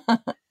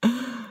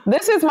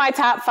 This is my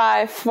top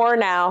 5 for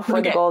now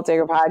for the Gold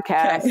Digger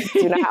podcast.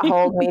 Okay. Do not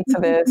hold me to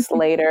this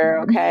later.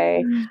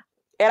 Okay.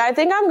 And I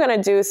think I'm going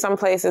to do some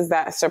places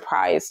that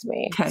surprised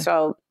me. Okay.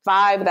 So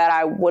 5 that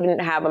I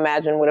wouldn't have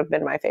imagined would have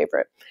been my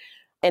favorite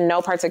in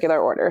no particular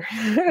order.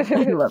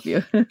 I love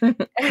you.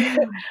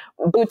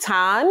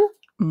 Bhutan.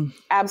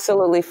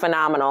 Absolutely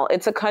phenomenal.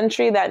 It's a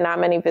country that not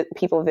many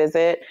people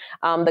visit.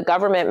 The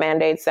government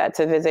mandates that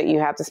to visit,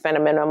 you have to spend a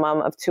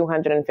minimum of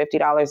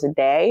 $250 a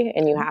day,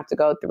 and you have to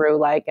go through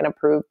like an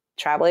approved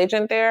travel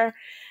agent there,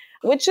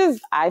 which is,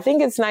 I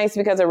think it's nice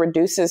because it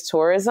reduces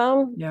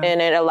tourism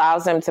and it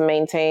allows them to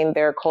maintain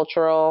their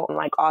cultural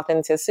like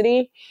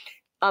authenticity.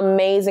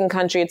 Amazing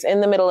country. It's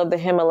in the middle of the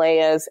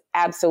Himalayas.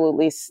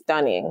 Absolutely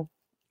stunning.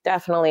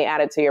 Definitely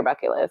add it to your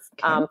bucket list.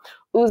 Okay.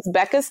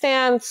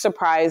 Uzbekistan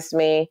surprised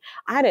me.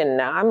 I didn't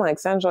know. I'm like,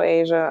 Central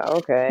Asia,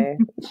 okay.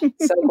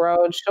 Silk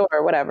Road,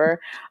 sure, whatever.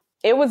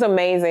 It was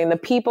amazing. The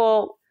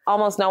people,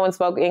 almost no one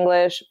spoke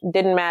English.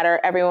 Didn't matter.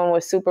 Everyone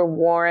was super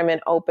warm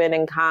and open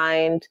and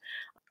kind.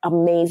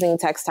 Amazing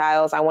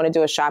textiles. I want to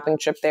do a shopping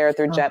trip there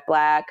through Jet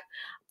Black.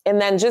 And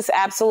then just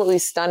absolutely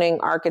stunning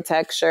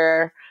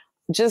architecture.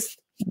 Just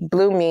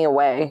blew me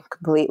away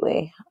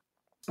completely.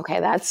 Okay,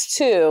 that's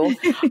 2.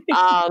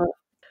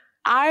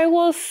 I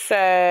will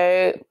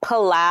say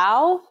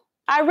Palau.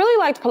 I really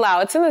liked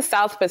Palau. It's in the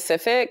South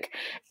Pacific,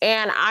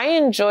 and I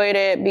enjoyed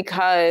it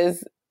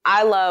because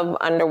I love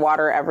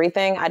underwater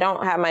everything. I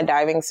don't have my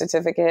diving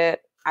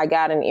certificate. I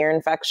got an ear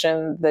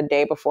infection the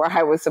day before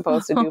I was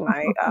supposed to do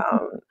my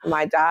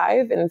my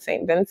dive in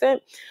St.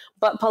 Vincent.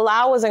 But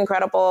Palau was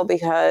incredible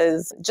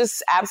because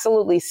just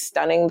absolutely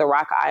stunning, the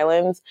Rock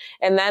Islands.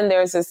 And then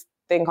there's this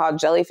thing called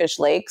Jellyfish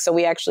Lake. So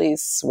we actually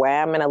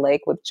swam in a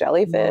lake with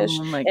jellyfish.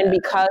 And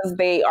because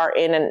they are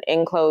in an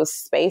enclosed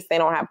space, they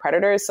don't have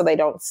predators, so they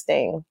don't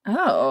sting.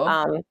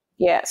 Oh.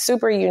 Yeah,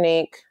 super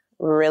unique,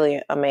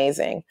 really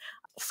amazing.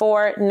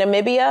 For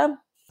Namibia,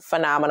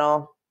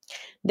 phenomenal.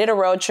 Did a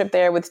road trip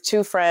there with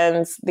 2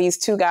 friends. These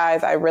 2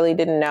 guys I really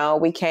didn't know.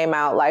 We came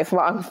out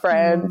lifelong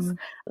friends.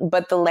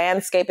 But the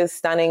landscape is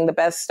stunning. The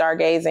best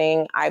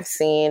stargazing I've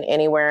seen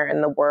anywhere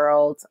in the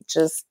world.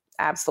 Just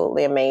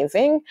absolutely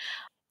amazing.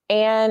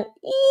 And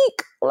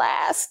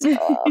last,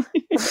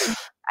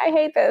 I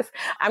hate this.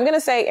 I'm going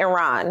to say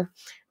Iran.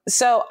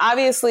 So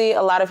obviously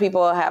a lot of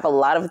people have a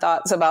lot of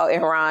thoughts about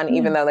Iran,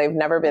 even though they've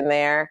never been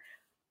there.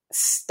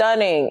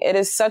 Stunning. It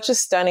is such a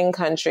stunning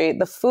country.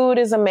 The food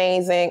is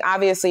amazing.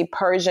 Obviously,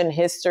 Persian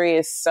history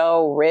is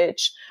so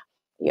rich.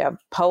 You have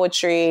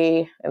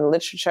poetry and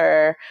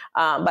literature,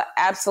 but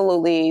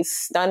absolutely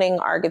stunning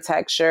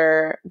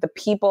architecture. The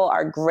people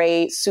are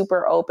great,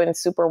 super open,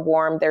 super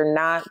warm. They're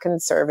not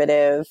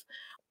conservative.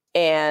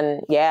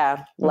 And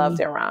yeah,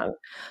 loved Iran.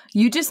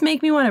 You just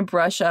make me want to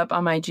brush up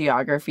on my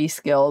geography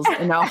skills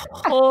in a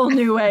whole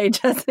new way,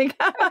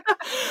 Jessica.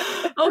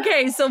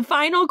 Okay, so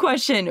final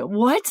question.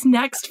 What's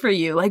next for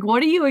you? Like,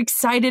 what are you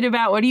excited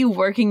about? What are you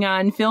working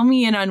on? Fill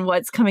me in on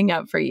what's coming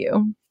up for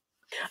you.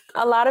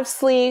 A lot of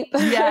sleep.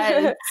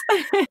 Yes.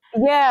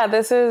 Yeah,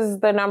 this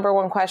is the number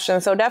one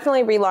question. So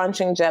definitely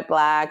relaunching Jet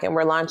Black, and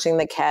we're launching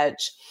The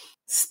Catch.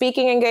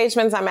 Speaking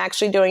engagements, I'm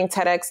actually doing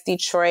TEDx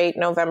Detroit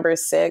November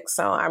 6th.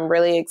 So I'm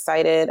really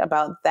excited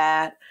about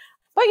that.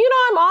 But,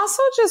 I'm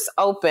also just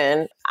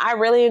open. I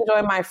really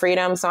enjoy my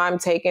freedom. So I'm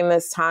taking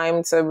this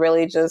time to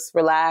really just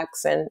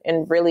relax and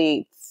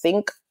really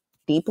think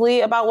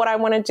deeply about what I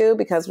want to do,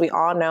 because we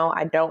all know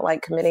I don't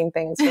like committing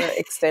things for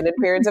extended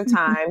periods of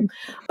time,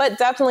 but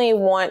definitely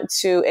want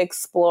to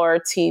explore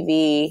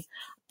TV.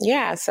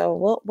 Yeah,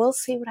 so we'll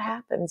see what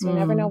happens. You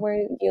never know where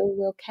you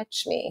will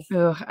catch me.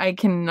 Ugh, I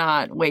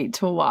cannot wait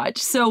to watch.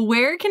 So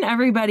where can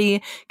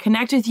everybody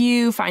connect with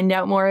you, find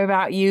out more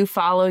about you,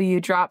 follow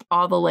you, drop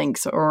all the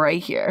links right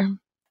here?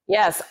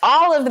 Yes,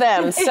 all of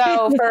them.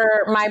 So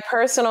for my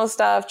personal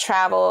stuff,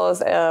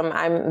 travels,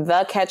 I'm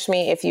The Catch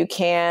Me If You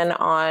Can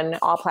on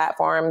all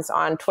platforms.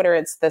 On Twitter,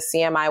 it's the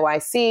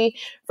CMIYC.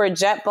 For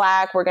Jet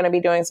Black, we're going to be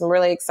doing some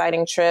really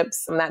exciting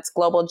trips, and that's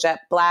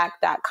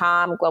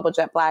globaljetblack.com, Global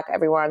Jet Black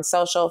everywhere on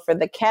social. For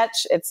The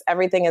Catch, This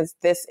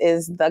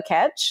is The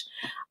Catch.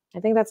 I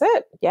think that's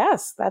it.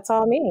 Yes, that's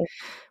all me.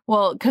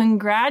 Well,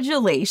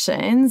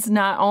 congratulations.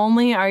 Not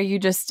only are you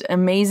just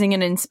amazing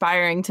and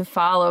inspiring to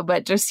follow,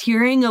 but just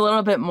hearing a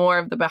little bit more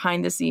of the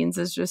behind the scenes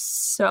is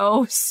just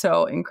so,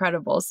 so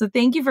incredible. So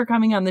thank you for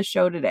coming on the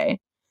show today.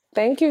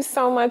 Thank you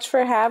so much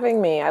for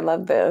having me. I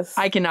love this.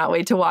 I cannot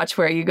wait to watch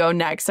where you go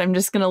next. I'm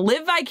just going to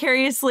live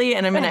vicariously,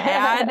 and I'm going to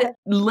add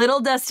little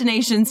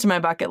destinations to my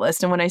bucket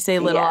list. And when I say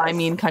little, I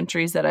mean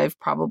countries that I've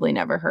probably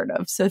never heard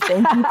of. So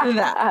thank you for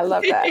that. I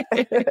love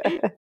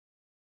that.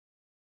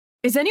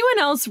 Is anyone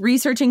else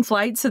researching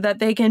flights so that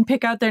they can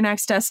pick out their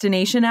next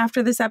destination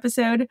after this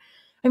episode?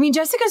 I mean,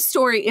 Jessica's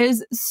story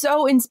is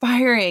so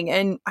inspiring,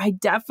 and I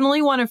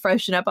definitely want to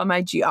freshen up on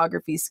my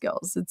geography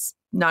skills. It's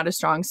not a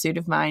strong suit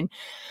of mine.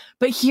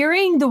 But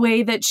hearing the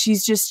way that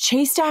she's just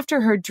chased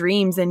after her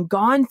dreams and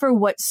gone for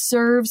what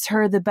serves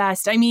her the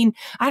best. I mean,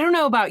 I don't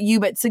know about you,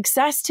 but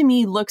success to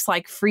me looks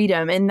like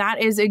freedom. And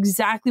that is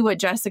exactly what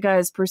Jessica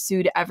has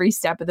pursued every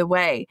step of the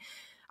way.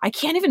 I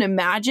can't even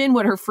imagine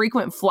what her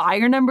frequent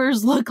flyer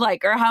numbers look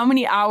like or how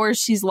many hours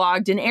she's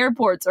logged in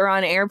airports or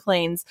on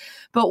airplanes.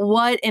 But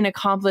what an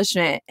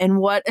accomplishment and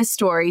what a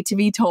story to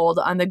be told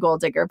on the Goal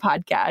Digger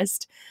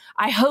podcast.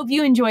 I hope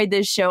you enjoyed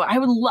this show. I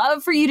would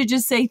love for you to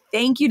just say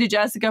thank you to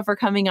Jessica for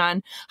coming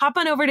on. Hop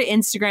on over to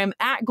Instagram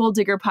at Goal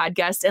Digger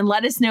Podcast and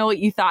let us know what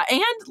you thought.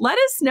 And let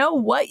us know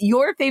what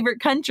your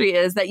favorite country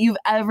is that you've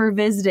ever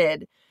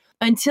visited.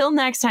 Until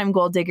next time,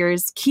 Goal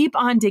Diggers, keep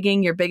on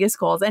digging your biggest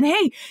goals. And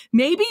hey,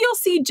 maybe you'll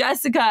see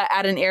Jessica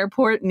at an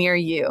airport near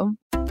you.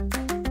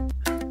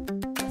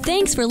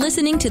 Thanks for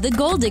listening to the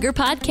Goal Digger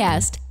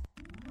Podcast.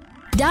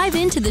 Dive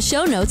into the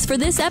show notes for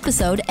this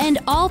episode and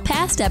all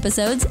past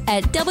episodes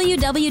at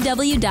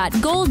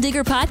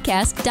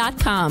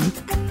www.goaldiggerpodcast.com.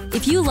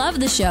 If you love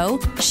the show,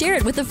 share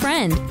it with a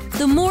friend.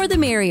 The more the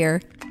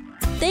merrier.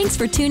 Thanks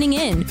for tuning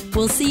in.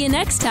 We'll see you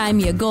next time,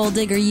 you Goal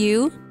Digger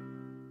you.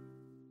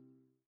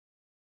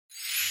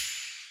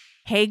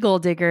 Hey, Goal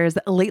Diggers.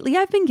 Lately,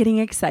 I've been getting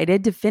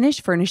excited to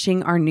finish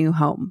furnishing our new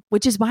home,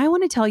 which is why I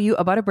want to tell you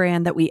about a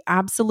brand that we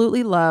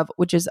absolutely love,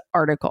 which is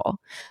Article.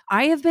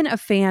 I have been a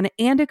fan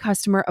and a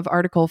customer of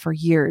Article for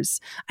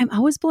years. I'm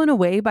always blown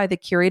away by the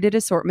curated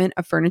assortment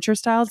of furniture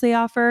styles they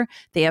offer.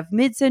 They have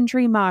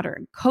mid-century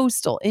modern,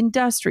 coastal,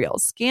 industrial,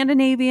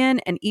 Scandinavian,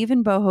 and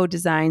even boho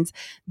designs.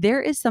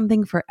 There is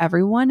something for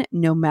everyone,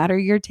 no matter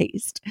your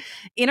taste.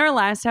 In our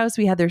last house,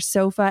 we had their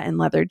sofa and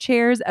leather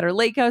chairs. At our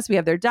lake house, we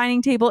have their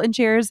dining table and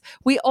chairs.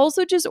 We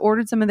also just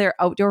ordered some of their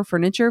outdoor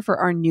furniture for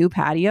our new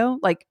patio.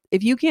 Like,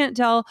 if you can't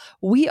tell,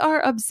 we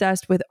are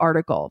obsessed with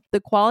Article.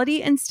 The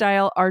quality and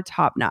style are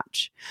top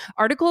notch.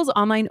 Article's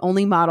online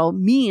only model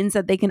means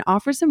that they can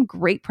offer some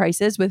great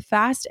prices with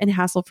fast and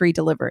hassle-free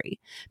delivery.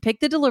 Pick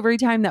the delivery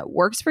time that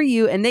works for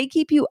you, and they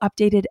keep you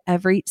updated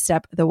every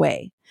step of the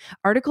way.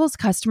 Article's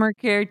customer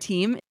care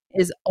team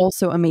is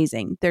also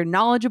amazing. They're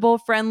knowledgeable,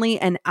 friendly,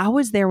 and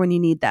always there when you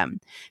need them.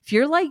 If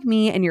you're like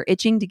me and you're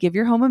itching to give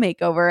your home a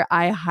makeover,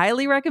 I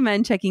highly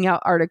recommend checking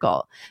out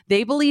Article.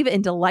 They believe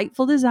in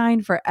delightful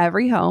design for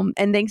every home,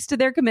 and thanks to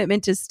their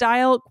commitment to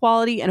style,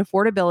 quality, and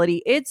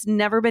affordability, it's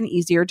never been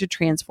easier to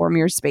transform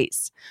your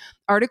space.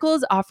 Article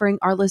is offering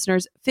our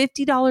listeners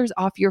 $50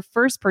 off your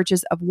first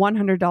purchase of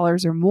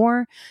 $100 or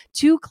more.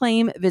 To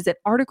claim, visit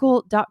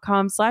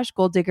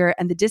article.com/goaldigger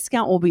and the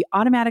discount will be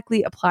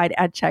automatically applied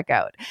at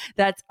checkout.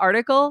 That's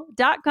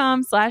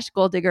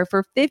article.com/goaldigger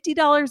for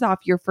 $50 off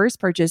your first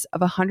purchase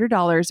of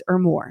 $100 or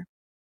more.